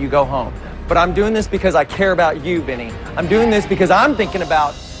 I'd let you go home. But I'm doing this because I care about you, Vinny. I'm doing this because I'm thinking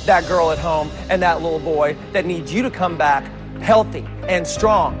about that girl at home and that little boy that needs you to come back healthy and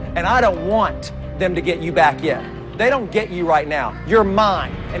strong, and I don't want them to get you back yet. They don't get you right now. You're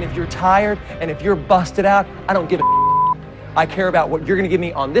mine, and if you're tired and if you're busted out, I don't give a I care about what you're going to give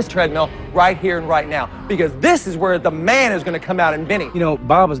me on this treadmill right here and right now, because this is where the man is going to come out in Vinny. You know,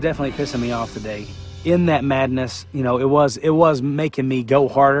 Bob was definitely pissing me off today. In that madness, you know, it was making me go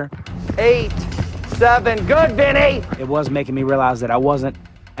harder. 8, 7, good, Vinny. It was making me realize that I wasn't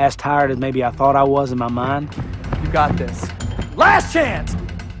as tired as maybe I thought I was in my mind. You got this. Last chance.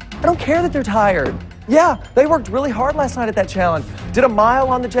 I don't care that they're tired. Yeah, they worked really hard last night at that challenge. Did a mile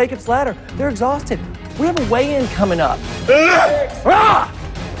on the Jacob's ladder. They're exhausted. We have a weigh-in coming up.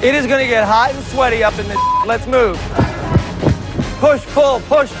 It is going to get hot and sweaty up in this. Let's move. Push, pull,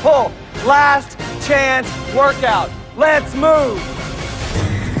 push, pull. Last chance workout. Let's move.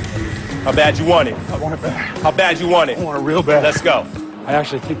 How bad you want it? I want it bad. How bad you want it? I want it real bad. Let's go. I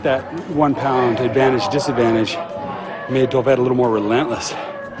actually think that 1 pound advantage, disadvantage made Dolvet a little more relentless.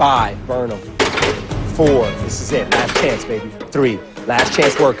 5, burn them. 4, this is it. Last chance, baby. 3, last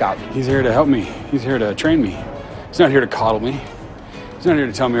chance workout. He's here to help me. He's here to train me. He's not here to coddle me. He's not here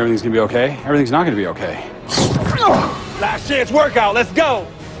to tell me everything's gonna be okay. Everything's not gonna be okay. Last chance workout. Let's go.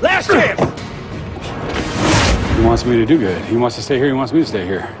 Last chance. He wants me to do good. He wants to stay here. He wants me to stay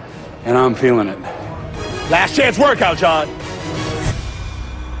here. And I'm feeling it. Last chance workout, John.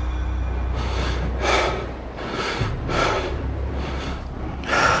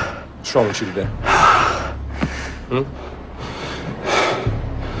 What's wrong with you today?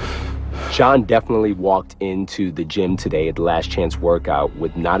 John definitely walked into the gym today at the last chance workout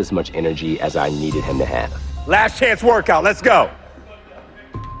with not as much energy as I needed him to have. Last chance workout. Let's go.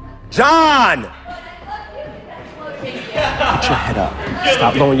 John! Put your head up.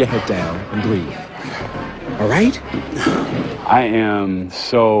 Stop lowering your head down and breathe. All right? I am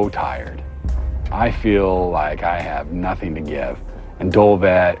so tired. I feel like I have nothing to give, and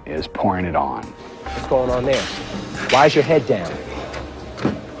Dolvet is pouring it on. What's going on there? Why is your head down?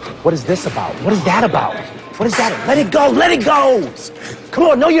 What is this about? What is that about? What is that? Let it go! Let it go! Come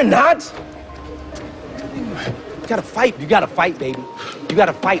on, no you're not! You gotta fight. You gotta fight, baby. You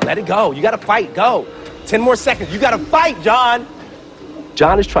gotta fight. Let it go. You gotta fight. Go. 10 more seconds. You gotta fight, John.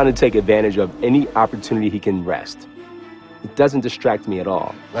 John is trying to take advantage of any opportunity he can rest. It doesn't distract me at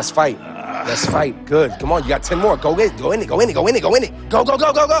all. Let's fight. Let's fight. Good. Come on, you got 10 more. Go in it. Go in it. Go in it. Go in it. Go in it. Go, go,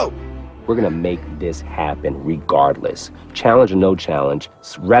 go, go, go. We're gonna make this happen regardless. Challenge or no challenge,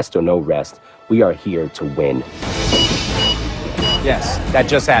 rest or no rest, We are here to win. Yes, that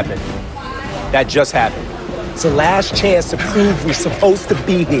just happened. That just happened. It's the last chance to prove we're supposed to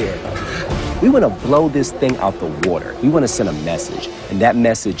be here. We want to blow this thing out the water. We want to send a message, and that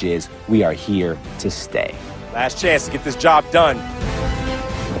message is we are here to stay. Last chance to get this job done.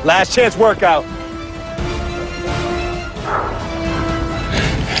 Last chance workout.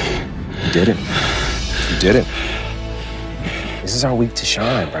 You did it. You did it. This is our week to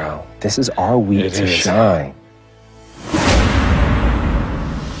shine, bro. This is our week to shine.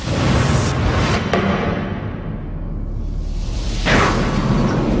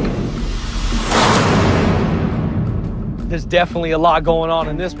 There's definitely a lot going on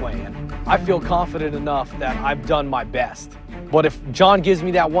in this weigh-in. I feel confident enough that I've done my best. But if John gives me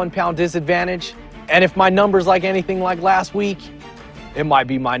that 1 pound disadvantage, and if my number's like anything like last week, it might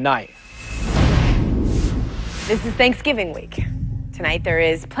be my night. This is Thanksgiving week. Tonight there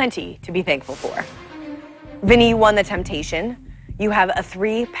is plenty to be thankful for. Vinny, you won the temptation. You have a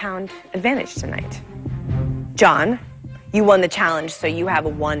 3 pound advantage tonight. John, you won the challenge, so you have a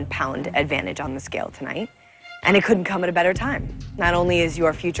 1 pound advantage on the scale tonight. And it couldn't come at a better time. Not only is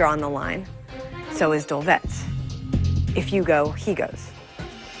your future on the line, so is Dolvette's. If you go, he goes.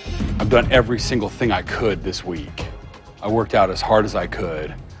 I've done every single thing I could this week. I worked out as hard as I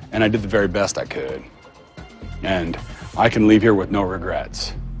could, and I did the very best I could. And I can leave here with no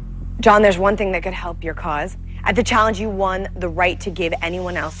regrets. John, there's one thing that could help your cause. At the challenge, you won the right to give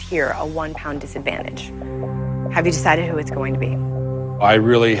anyone else here a 1 pound disadvantage. Have you decided who it's going to be? I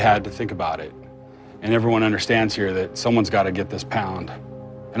really had to think about it. And everyone understands here that someone's got to get this pound.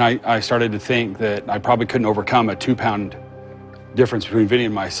 And I started to think that I probably couldn't overcome a 2 pound difference between Vinny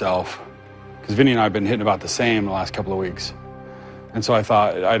and myself, because Vinny and I have been hitting about the same the last couple of weeks. And so I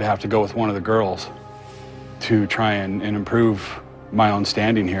thought I'd have to go with one of the girls to try and improve my own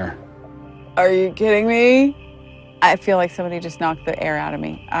standing here. Are you kidding me? I feel like somebody just knocked the air out of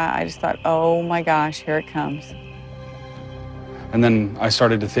me. I just thought, oh my gosh, here it comes. And then I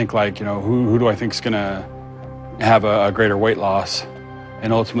started to think, like, you know, who do I think is going to have a greater weight loss?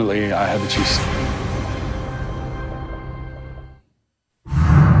 And ultimately, I had to choose.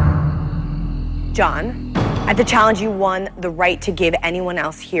 John, at the challenge, you won the right to give anyone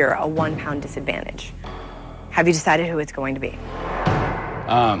else here a 1 pound disadvantage. Have you decided who it's going to be?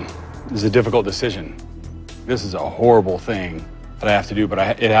 This is a difficult decision. This is a horrible thing that I have to do, but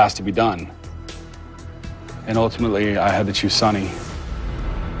it has to be done. And ultimately, I had to choose Sonny.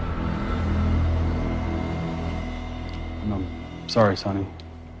 I'm sorry, Sonny.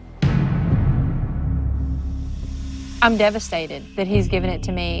 I'm devastated that he's given it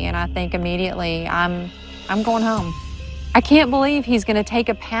to me, and I think immediately I'm going home. I can't believe he's going to take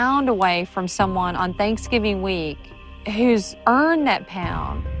a pound away from someone on Thanksgiving week who's earned that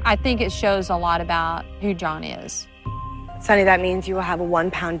pound. I think it shows a lot about who John is. Sonny, that means you will have a 1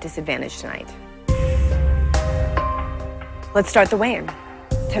 pound disadvantage tonight. Let's start the weigh-in.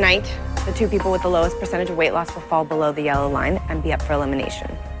 Tonight, the 2 people with the lowest percentage of weight loss will fall below the yellow line and be up for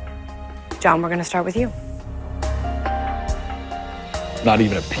elimination. John, we're going to start with you. Not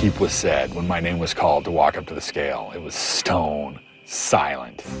even a peep was said when my name was called to walk up to the scale. It was stone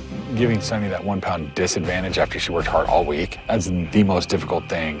silent. Giving Sonny that 1 pound disadvantage after she worked hard all week, that's the most difficult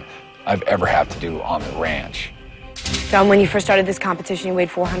thing I've ever had to do on the ranch. John, when you first started this competition, you weighed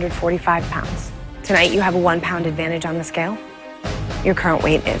 445 pounds. Tonight, you have a 1 pound advantage on the scale. Your current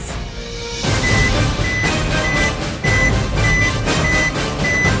weight is.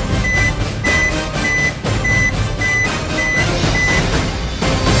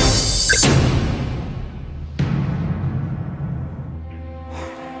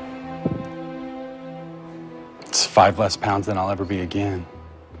 It's 5 less pounds than I'll ever be again.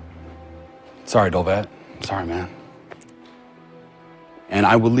 Sorry, Dolvette. Sorry, man. And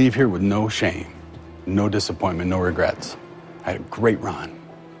I will leave here with no shame, no disappointment, no regrets. I had a great run.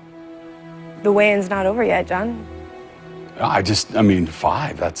 The weigh-in's not over yet, John. I mean,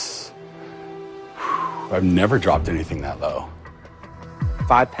 5, that's... I've never dropped anything that low.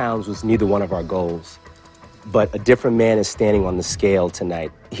 5 pounds was neither one of our goals, but a different man is standing on the scale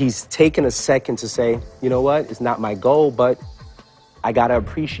tonight. He's taken a second to say, you know what, it's not my goal, but I gotta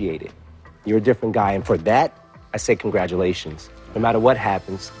appreciate it. You're a different guy, and for that, I say congratulations. No matter what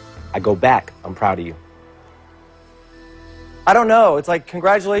happens, I go back. I'm proud of you. I don't know. It's like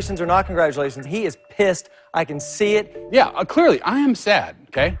congratulations or not congratulations. He is pissed. I can see it. Yeah, clearly, I am sad,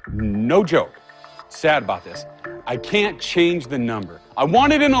 okay? No joke. Sad about this. I can't change the number. I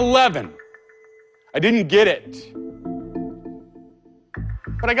wanted an 11. I didn't get it.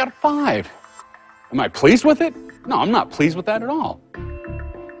 But I got a 5. Am I pleased with it? No, I'm not pleased with that at all.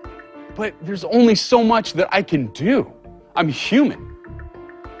 but there's only so much that I can do. I'm human.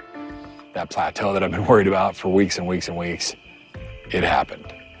 That plateau that I've been worried about for weeks and weeks and weeks, it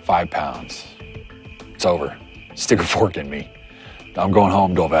happened. 5 pounds. It's over. Stick a fork in me. I'm going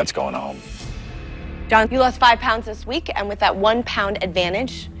home, Dolvat's going home. John, you lost 5 pounds this week, and with that 1 pound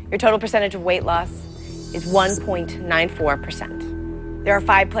advantage, your total percentage of weight loss is 1.94%. There are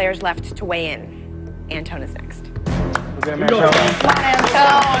 5 players left to weigh in. Antone is next.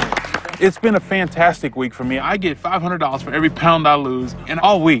 It's been a fantastic week for me. I get $500 for every pound I lose, and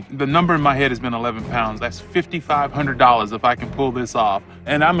all week, the number in my head has been 11 pounds. That's $5,500 if I can pull this off.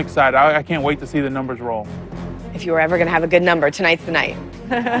 And I'm excited. I can't wait to see the numbers roll. If you were ever going to have a good number, tonight's the night.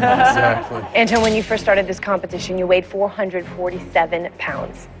 Exactly. Antone, when you first started this competition, you weighed 447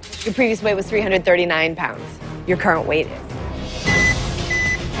 pounds. Your previous weight was 339 pounds. Your current weight is?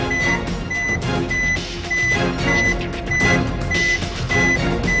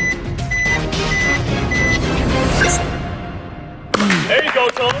 There you go,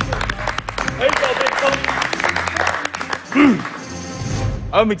 Tone. There you go, big Tone.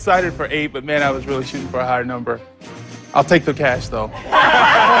 I'm excited for 8, but man, I was really shooting for a higher number. I'll take the cash, though.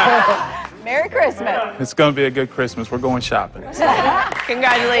 Merry Christmas. It's going to be a good Christmas. We're going shopping.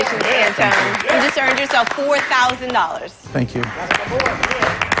 Congratulations, Antone. You just earned yourself $4,000. Thank you.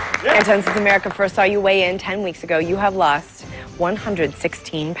 Antone, since America first saw you weigh in 10 weeks ago, you have lost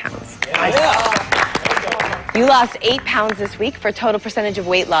 116 pounds. You lost 8 pounds this week for a total percentage of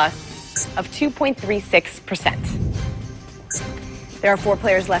weight loss of 2.36%. There are 4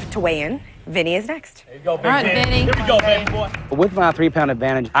 players left to weigh in. Vinny is next. There you go, big Vinny. Here we go, baby boy. With my 3 pound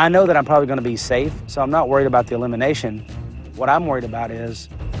advantage, I know that I'm probably going to be safe, so I'm not worried about the elimination. What I'm worried about is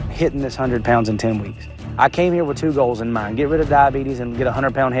hitting this 100 pounds in 10 weeks. I came here with 2 goals in mind: get rid of diabetes and get a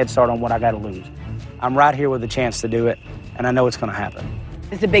 100-pound head start on what I got to lose. I'm right here with a chance to do it, and I know it's going to happen.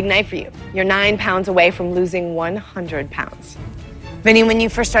 It's a big night for you. You're 9 pounds away from losing 100 pounds. Vinny, when you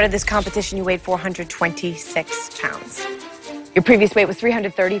first started this competition, you weighed 426 pounds. Your previous weight was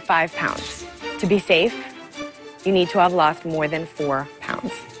 335 pounds. To be safe, you need to have lost more than 4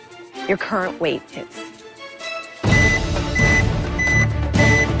 pounds. Your current weight is?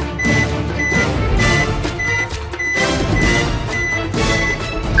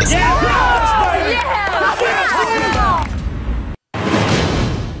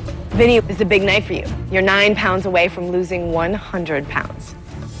 Vinny, it's a big night for you. You're 9 pounds away from losing 100 pounds.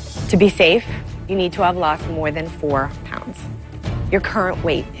 To be safe, you need to have lost more than 4 pounds. Your current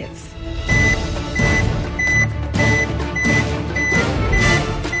weight is?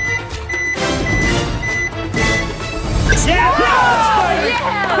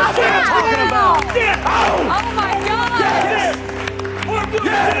 Oh my God!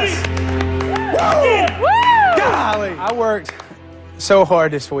 Yes! Golly! I worked so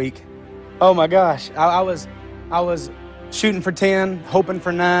hard this week. Oh my gosh. I was shooting for 10, hoping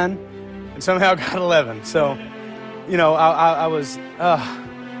for 9, and somehow got 11. So, you know, I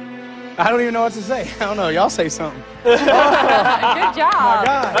don't even know what to say. I don't know. Y'all say something. Good job. My God.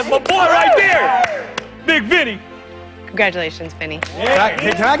 That's my boy right there. Big Vinny. Congratulations, Vinny. Yeah.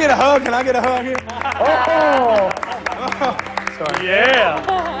 Can I get a hug? Can I get a hug here? Sorry.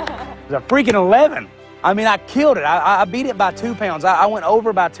 Yeah. It was a freaking 11. I mean, I killed it. I beat it by 2 pounds. I went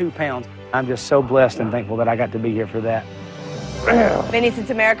over by 2 pounds. I'm just so blessed and thankful that I got to be here for that. Vinny, since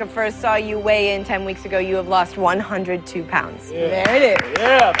America first saw you weigh in 10 weeks ago, you have lost 102 pounds. Yeah. There it is.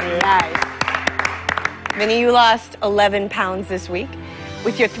 Yeah, man. Nice. Vinny, you lost 11 pounds this week.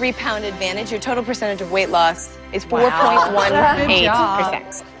 With your 3 pound advantage, your total percentage of weight loss is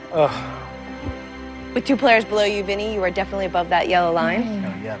 4.18%. With 2 players below you, Vinny, you are definitely above that yellow line.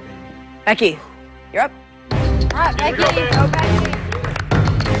 Oh, yeah, baby. Becky, you're up. All right, Becky. Go, Becky.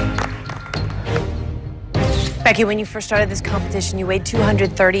 Becky, when you first started this competition, you weighed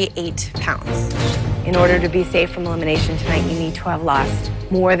 238 pounds. In order to be safe from elimination tonight, you need to have lost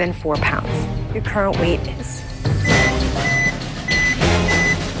more than 4 pounds. Your current weight is?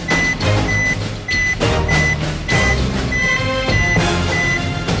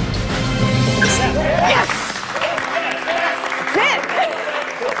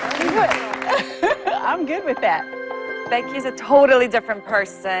 I'm good with that. Becky's a totally different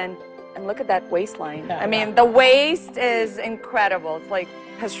person. And look at that waistline. I mean, the waist is incredible. It's like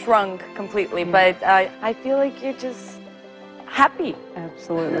has shrunk completely, but I feel like you're just happy.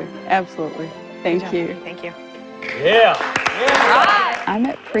 Absolutely. Absolutely. Thank you. Thank you. Yeah. I'm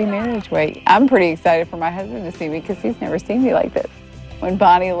at pre-marriage weight. I'm pretty excited for my husband to see me because he's never seen me like this. When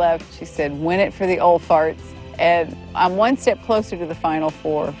Bonnie left, she said, "Win it for the old farts." And I'm 1 step closer to the Final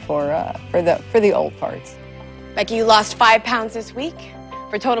Four for the old farts. Becky, you lost 5 pounds this week.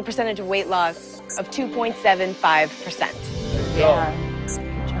 for a total percentage of weight loss of 2.75%. Yeah.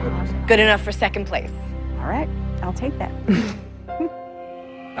 Good enough for second place. All right, I'll take that.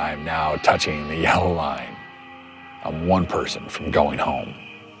 I'm now touching the yellow line. I'm one person from going home.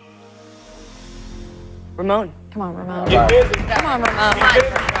 Ramon. Come on, Ramon. Get busy. Come on, Ramon.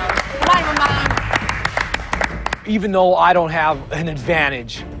 Come on, Ramon. Even though I don't have an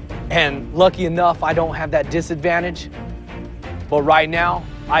advantage, and lucky enough I don't have that disadvantage, but right now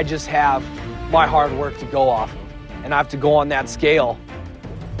I just have my hard work to go off of. And I have to go on that scale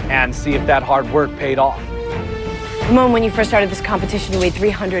and see if that hard work paid off. Ramon, when you first started this competition, you weighed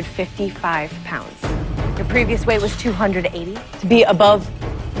 355 pounds. Your previous weight was 280. To be above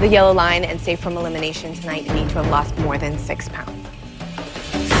the yellow line and safe from elimination tonight, you need to have lost more than 6 pounds.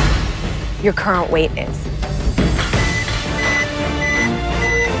 Your current weight is?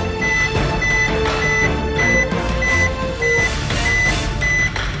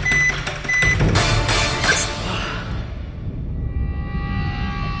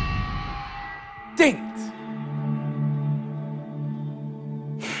 Dang it.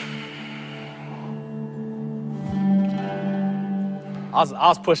 I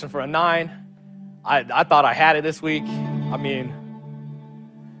was pushing for a 9. I thought I had it this week. I mean,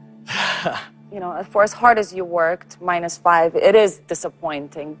 You know, for as hard as you worked, -5, it is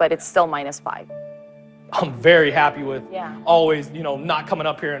disappointing, but it's still -5. I'm very happy with Yeah. always, not coming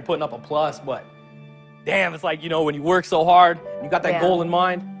up here and putting up a plus, but damn, it's like, when you work so hard, and you got that Yeah. goal in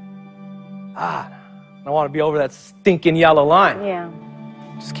mind, I want to be over that stinking yellow line. Yeah.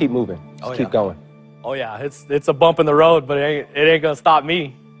 Just keep moving. Just keep going. Oh yeah, it's a bump in the road, but it ain't gonna stop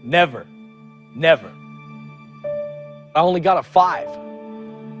me. Never. Never. I only got a 5.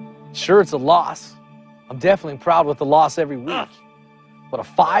 Sure, it's a loss. I'm definitely proud with the loss every week. But a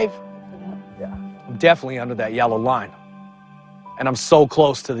 5? Yeah. I'm definitely under that yellow line. And I'm so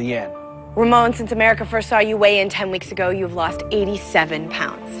close to the end. Ramon, since America first saw you weigh in 10 weeks ago, you've lost 87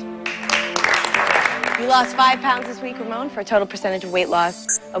 pounds. You lost 5 pounds this week, Ramon, for a total percentage of weight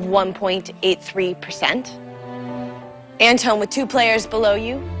loss of 1.83%. Antone, with 2 players below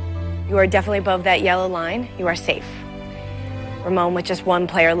you, you are definitely above that yellow line. You are safe. Ramon, with just 1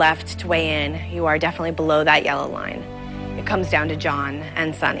 player left to weigh in, you are definitely below that yellow line. It comes down to John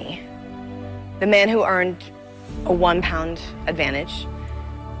and Sonny. The man who earned a 1 pound advantage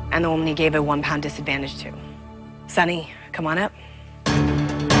and the woman he gave a 1 pound disadvantage to. Sonny, come on up.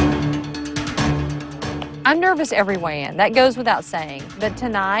 I'm nervous every weigh-in. That goes without saying. But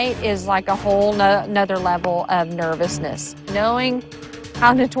tonight is like a whole another level of nervousness. Knowing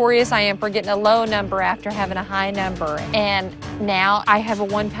how notorious I am for getting a low number after having a high number. And now I have a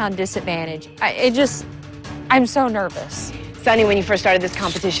 1 pound disadvantage. I'm so nervous. Sonny, when you first started this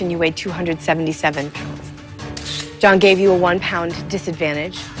competition, you weighed 277 pounds. John gave you a 1 pound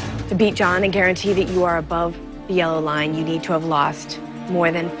disadvantage. To beat John and guarantee that you are above the yellow line, you need to have lost more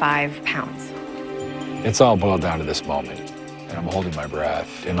than 5 pounds. It's all boiled down to this moment, and I'm holding my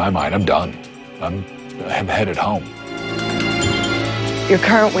breath. In my mind, I'm done. I'm headed home. Your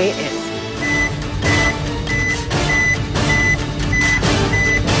current weight is?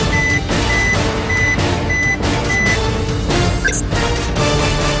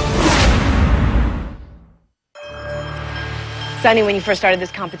 Sonny, when you first started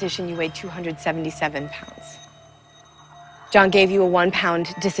this competition, you weighed 277 pounds. John gave you a 1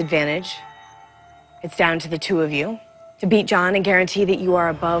 pound disadvantage. It's down to the 2 of you. To beat John and guarantee that you are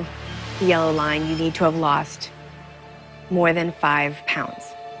above the yellow line, you need to have lost more than 5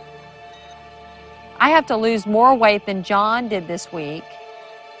 pounds. I have to lose more weight than John did this week,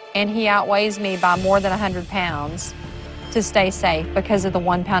 and he outweighs me by more than 100 pounds to stay safe because of the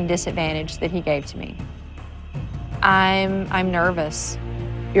 1 pound disadvantage that he gave to me. I'm nervous.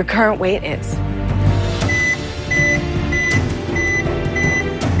 Your current weight is?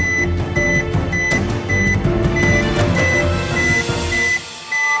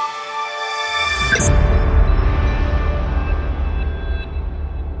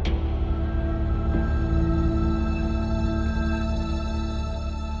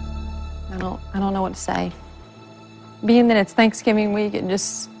 I don't know what to say. Being that it's Thanksgiving week, it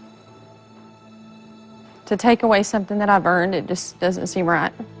just, to take away something that I've earned, it just doesn't seem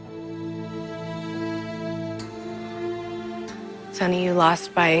right. Sonny, you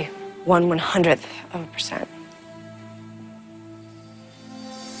lost by 1/100th of a percent.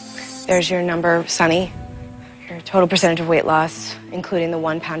 There's your number, Sonny. Your total percentage of weight loss, including the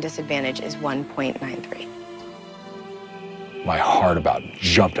 1 pound disadvantage, is 1.93. My heart about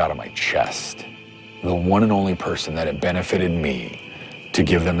jumped out of my chest. The one and only person that it benefited me to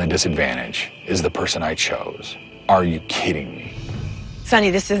give them the disadvantage is the person I chose. Are you kidding me? Sunny,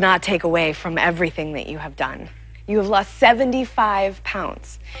 this does not take away from everything that you have done. You have lost 75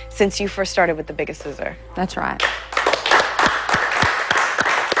 pounds since you first started with The Biggest Loser. That's right.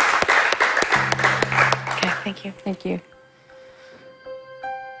 Okay, thank you. Thank you.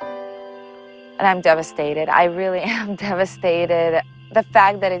 And I'm devastated. I really am devastated. The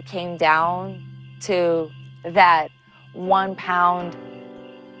fact that it came down to that 1 pound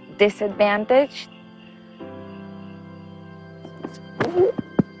disadvantage.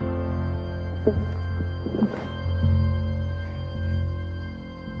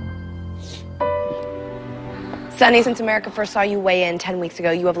 Sunny, since America first saw you weigh in 10 weeks ago,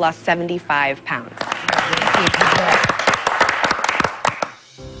 you have lost 75 pounds.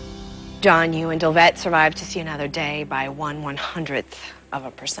 John, you and Dilvette survived to see another day by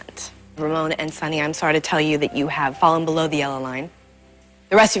 1/100th%. Ramon and Sunny, I'm sorry to tell you that you have fallen below the yellow line.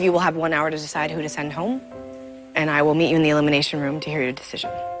 The rest of you will have 1 hour to decide who to send home, and I will meet you in the elimination room to hear your decision.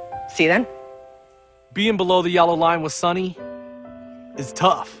 See you then. Being below the yellow line with Sunny is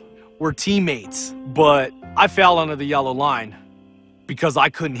tough. We're teammates, but I fell under the yellow line because I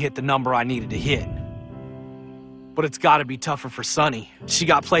couldn't hit the number I needed to hit. But it's got to be tougher for Sunny. She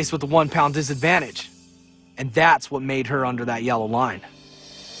got placed with a 1 pound disadvantage, and that's what made her under that yellow line.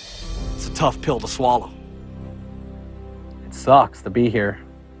 It's a tough pill to swallow. It sucks to be here.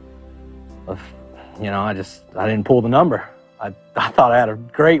 You know, I didn't pull the number. I thought I had a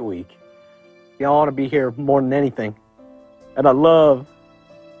great week. You know, I want to be here more than anything. And I love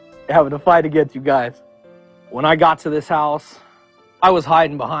having to fight against you guys. When I got to this house, I was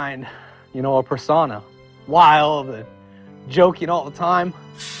hiding behind, you know, a persona. Wild and joking all the time.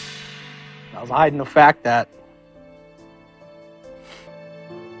 I was hiding the fact that,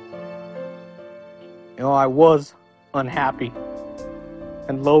 you know, I was unhappy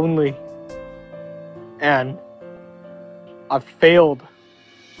and lonely, and I failed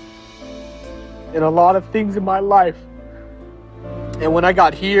in a lot of things in my life. And when I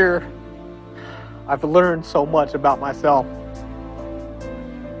got here, I've learned so much about myself.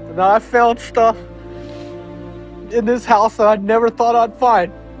 And I found stuff in this house that I never thought I'd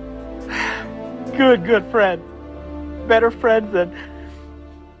find. Good friends. Better friends than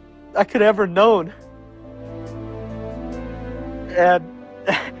I could ever known. And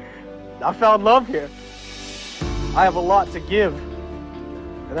I found love here. I have a lot to give.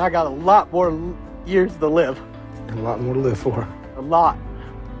 And I got a lot more years to live. And a lot more to live for. A lot.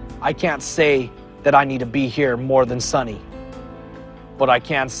 I can't say that I need to be here more than Sunny, but I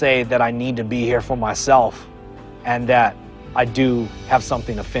can say that I need to be here for myself and that I do have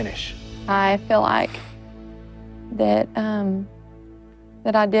something to finish. I feel like that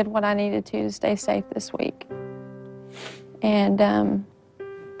that I did what I needed to stay safe this week. And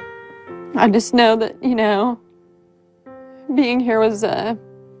I just know that, you know, being here was an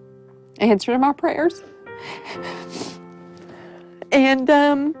answer to my prayers. And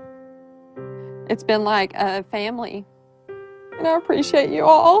it's been like a family. And I appreciate you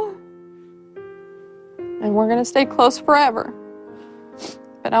all. And we're gonna stay close forever.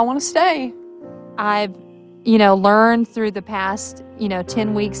 But I wanna stay. I've, you know, learned through the past,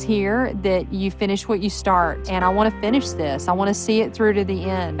 10 weeks here that you finish what you start. And I wanna finish this. I wanna see it through to the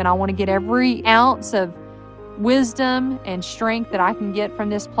end. And I wanna get every ounce of wisdom and strength that I can get from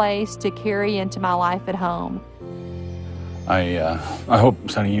this place to carry into my life at home. I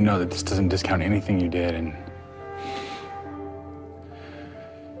hope, Sonny, you know that this doesn't discount anything you did, and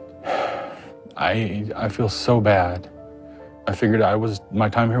I feel so bad. I figured my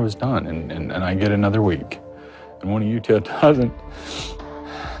time here was done, and I get another week, and one of you two doesn't.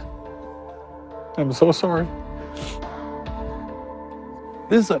 I'm so sorry.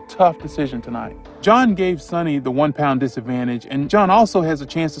 This is a tough decision tonight. John gave Sonny the 1 pound disadvantage, and John also has a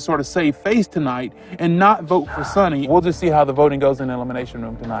chance to sort of save face tonight and not vote for Sonny. We'll just see how the voting goes in the elimination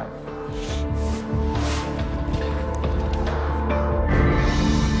room tonight.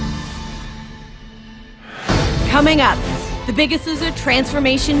 Coming up, the Biggest Loser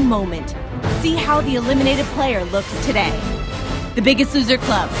transformation moment. See how the eliminated player looks today. The Biggest Loser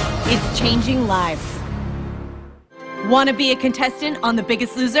Club. It's changing lives. Want to be a contestant on The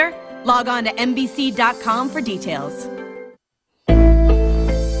Biggest Loser? Log on to NBC.com for details.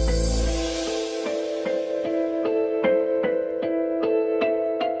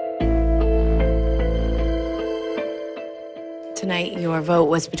 Tonight, your vote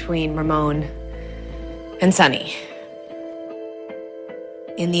was between Ramon and Sunny.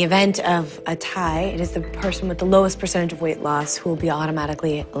 In the event of a tie, it is the person with the lowest percentage of weight loss who will be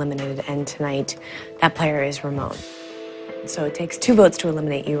automatically eliminated, and tonight, that player is Ramon. So it takes 2 votes to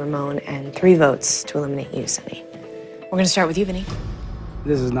eliminate you, Ramon, and 3 votes to eliminate you, Sunny. We're gonna start with you, Vinny.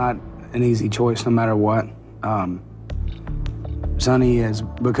 This is not an easy choice, no matter what. Sonny has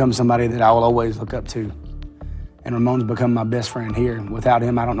become somebody that I will always look up to. And Ramon's become my best friend here. Without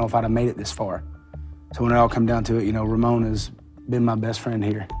him, I don't know if I'd have made it this far. So when it all come down to it, you know, Ramon has been my best friend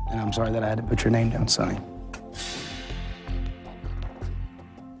here. And I'm sorry that I had to put your name down, Sonny.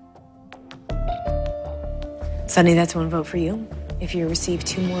 Sonny, that's one vote for you. If you receive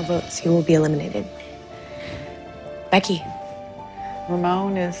 2 more votes, you will be eliminated. Becky.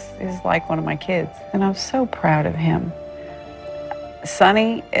 Ramon is like one of my kids, and I'm so proud of him.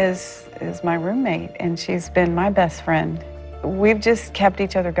 Sonny is my roommate, and she's been my best friend. We've just kept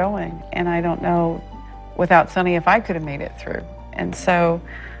each other going, and I don't know without Sonny if I could have made it through. And so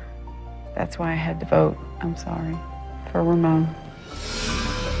that's why I had to vote, I'm sorry, for Ramon.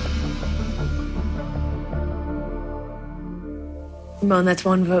 Ramon, that's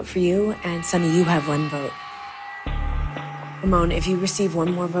 1 vote for you, and Sonny, you have 1 vote. Ramon, if you receive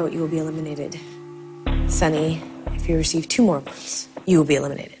 1 more vote, you will be eliminated. Sonny, if you receive 2 more votes, you will be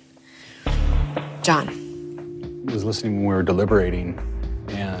eliminated. John. I was listening when we were deliberating,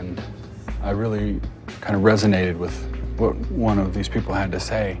 and I really kind of resonated with what one of these people had to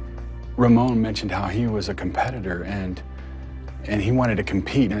say. Ramon mentioned how he was a competitor and he wanted to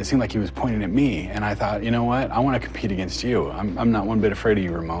compete, and it seemed like he was pointing at me. And I thought, you know what? I want to compete against you. I'm not one bit afraid of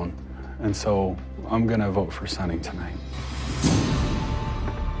you, Ramon. And so I'm going to vote for Sonny tonight.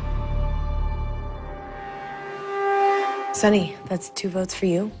 Sonny, that's 2 votes for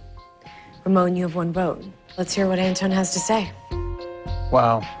you. Ramon, you have 1 vote. Let's hear what Anton has to say.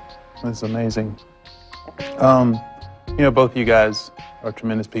 Wow, that's amazing. You know, both of you guys are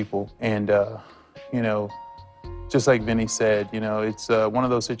tremendous people, and you know, just like Vinny said, you know, it's one of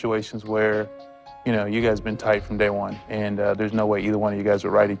those situations where, you know, you guys been tight from day one, and there's no way either one of you guys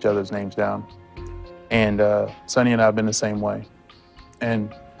would write each other's names down. And Sonny and I have been the same way.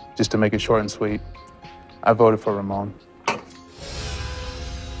 And just to make it short and sweet, I voted for Ramon.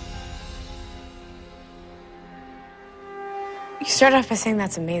 You started off by saying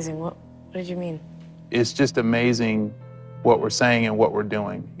that's amazing. What did you mean? It's just amazing what we're saying and what we're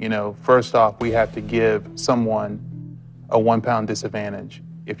doing. You know, first off, we have to give someone a 1-pound disadvantage.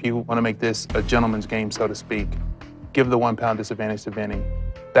 If you want to make this a gentleman's game, so to speak, give the 1-pound disadvantage to Vinny.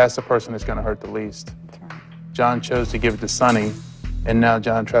 That's the person that's going to hurt the least. John chose to give it to Sonny, and now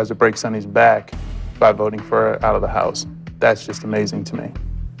John tries to break Sonny's back by voting for her out of the house. That's just amazing to me.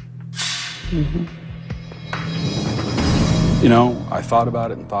 Mm-hmm. You know, I thought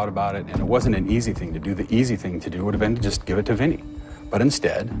about it, and it wasn't an easy thing to do. The easy thing to do would have been to just give it to Vinny. But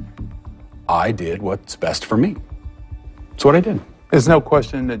instead, I did what's best for me. That's what I did. There's no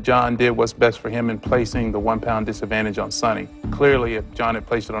question that John did what's best for him in placing the 1-pound disadvantage on Sonny. Clearly, if John had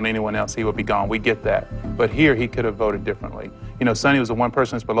placed it on anyone else, he would be gone. We get that. But here, he could have voted differently. You know, Sonny was the one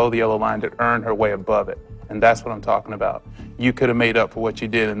person that's below the yellow line that earned her way above it. And that's what I'm talking about. You could have made up for what you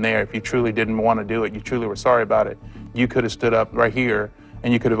did in there. If you truly didn't want to do it, you truly were sorry about it, you could have stood up right here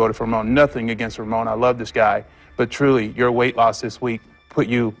and you could have voted for Ramon. Nothing against Ramon. I love this guy. But truly, your weight loss this week put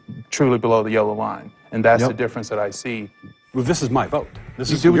you truly below the yellow line. And that's the difference that I see. Well, this is my vote.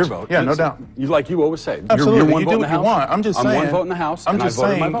 This is do your what vote. Yeah, no doubt. You, like you always say, Absolutely. you're one You vote do in the what you house. want. I'm just saying. I'm one vote in the house. I'm and just I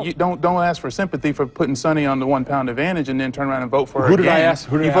voted saying. my vote. You don't ask for sympathy for putting Sonny on the 1-pound advantage and then turn around and vote for her Who did again. I ask?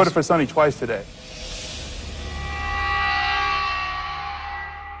 Who did you I voted ask? for Sonny twice today.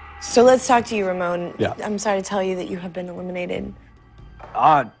 So let's talk to you, Ramon. Yeah. I'm sorry to tell you that you have been eliminated.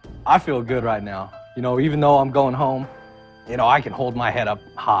 I feel good right now. You know, even though I'm going home, you know, I can hold my head up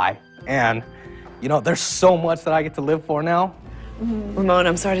high. And, you know, there's so much that I get to live for now. Ramon,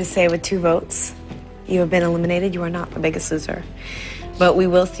 I'm sorry to say, with 2 votes, you have been eliminated. You are not the biggest loser. But we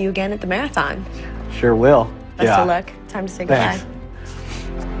will see you again at the marathon. Sure will. Best of luck. Time to say goodbye.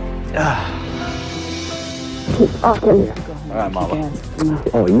 All right, Mama.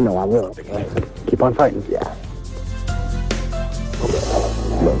 Oh, you know I will. Keep on fighting. Yeah.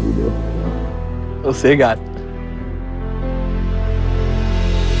 Love you, dude. We'll see you, God.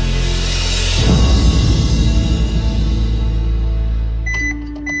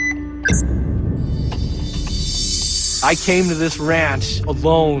 I came to this ranch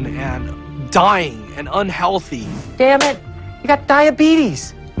alone and dying and unhealthy. Damn it, you got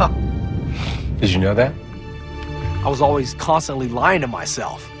diabetes. Did you know that? I was always constantly lying to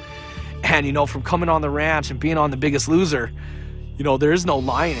myself. And, you know, from coming on the ranch and being on The Biggest Loser, you know, there is no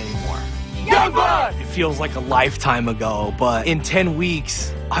lying anymore. Young blood! It feels like a lifetime ago, but in 10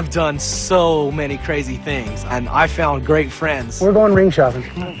 weeks, I've done so many crazy things, and I found great friends. We're going ring shopping.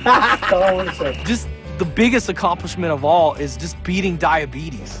 That's all I want to say. Just the biggest accomplishment of all is just beating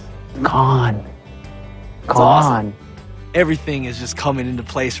diabetes. Con. It's awesome. everything is just coming into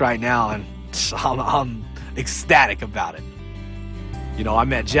place right now, and I'm ecstatic about it. You know, I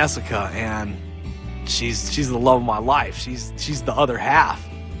met Jessica, and she's the love of my life. She's the other half.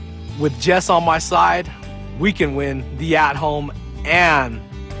 With Jess on my side, we can win the at-home and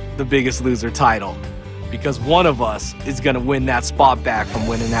the Biggest Loser title, because one of us is going to win that spot back from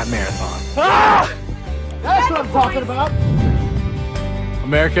winning that marathon. Ah! That's what I'm talking about.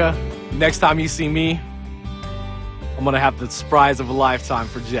 America, next time you see me, I'm going to have the surprise of a lifetime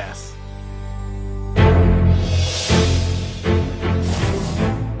for Jess.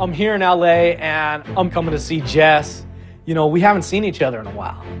 I'm here in LA and I'm coming to see Jess. You know, we haven't seen each other in a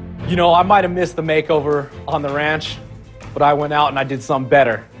while. You know, I might have missed the makeover on the ranch, but I went out and I did something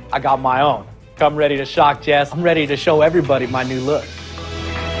better. I got my own. I'm ready to shock Jess. I'm ready to show everybody my new look.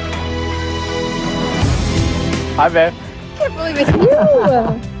 Hi, babe. I can't believe it's you.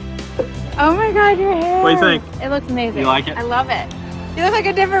 Oh my God, your hair. What do you think? It looks amazing. You like it? I love it. You look like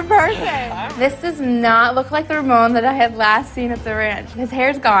a different person. This does not look like the Ramon that I had last seen at the ranch. His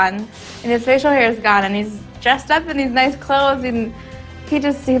hair's gone, and his facial hair is gone, and he's dressed up in these nice clothes, and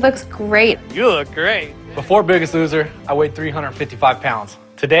he looks great. You look great. Before Biggest Loser, I weighed 355 pounds.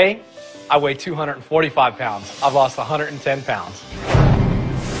 Today, I weigh 245 pounds. I've lost 110 pounds.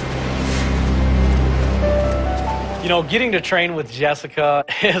 You know, getting to train with Jessica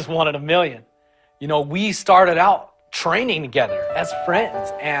is one in a million. You know, we started out training together as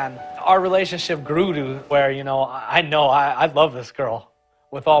friends, and our relationship grew to where, you know I love this girl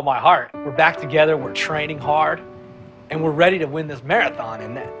with all my heart. We're back together, we're training hard, and we're ready to win this marathon,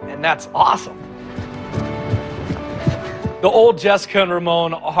 and that's awesome. The old Jessica and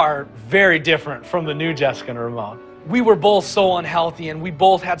Ramon are very different from the new Jessica and Ramon. We were both so unhealthy, and we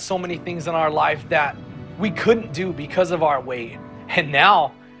both had so many things in our life that we couldn't do because of our weight. And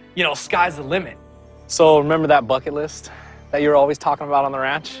now, you know, sky's the limit. So remember that bucket list that you were always talking about on the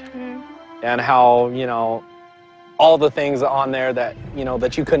ranch? Mm-hmm. And how, you know, all the things on there that, you know,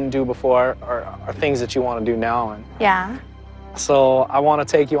 that you couldn't do before are things that you want to do now. And Yeah. so I want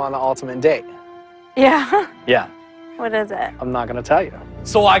to take you on the ultimate date. Yeah. Yeah. What is it? I'm not going to tell you.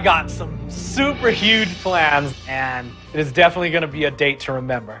 So I got some super huge plans, and it is definitely going to be a date to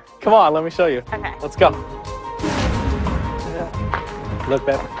remember. Come on, let me show you. Okay. Let's go. Yeah. Look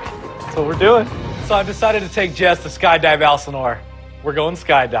better. That's what we're doing. So I've decided to take Jess to skydive Elsinore. We're going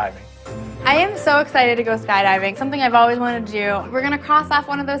skydiving. I am so excited to go skydiving, something I've always wanted to do. We're gonna cross off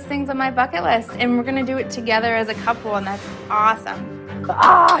one of those things on my bucket list, and we're gonna do it together as a couple, and that's awesome.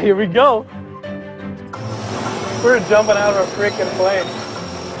 Ah, here we go. We're jumping out of a freaking plane.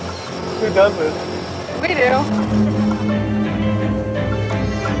 Who does this? We do.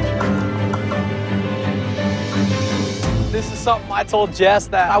 This is something I told Jess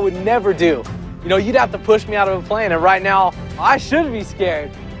that I would never do. You know, you'd have to push me out of a plane, and right now, I should be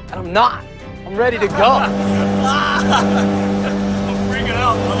scared, and I'm not. I'm ready to go. I'm freaking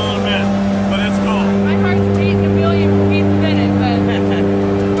out a little bit, but it's cool. My heart's beating a million beats a minute,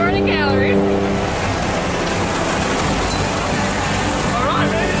 but burning calories. All right,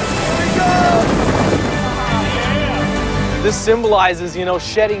 man, here we go. This symbolizes, you know,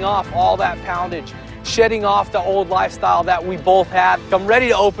 shedding off all that poundage, shedding off the old lifestyle that we both had. I'm ready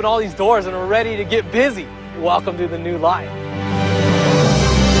to open all these doors, and we're ready to get busy. Welcome to the new life.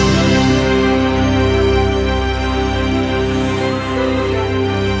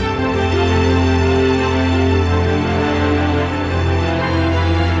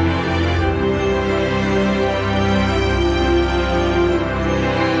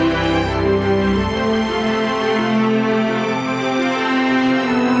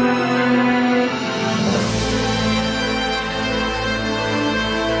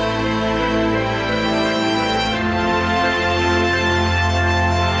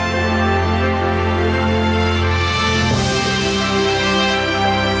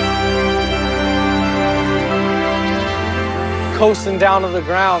 Coasting down to the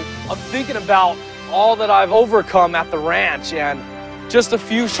ground, I'm thinking about all that I've overcome at the ranch, and just a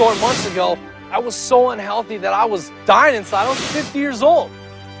few short months ago, I was so unhealthy that I was dying inside. I was 50 years old,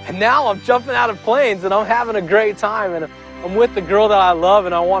 and now I'm jumping out of planes, and I'm having a great time, and I'm with the girl that I love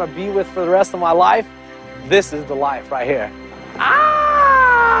and I want to be with for the rest of my life. This is the life right here.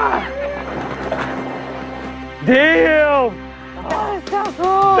 Ah! Damn! That was so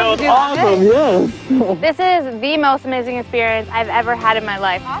cool. That was awesome, yes. This is the most amazing experience I've ever had in my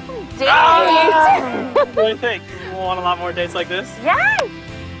life. Awesome date. What do you think? You want a lot more dates like this? Yes!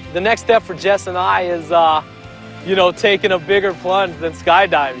 The next step for Jess and I is, you know, taking a bigger plunge than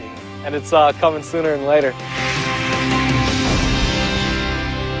skydiving, and it's coming sooner than later.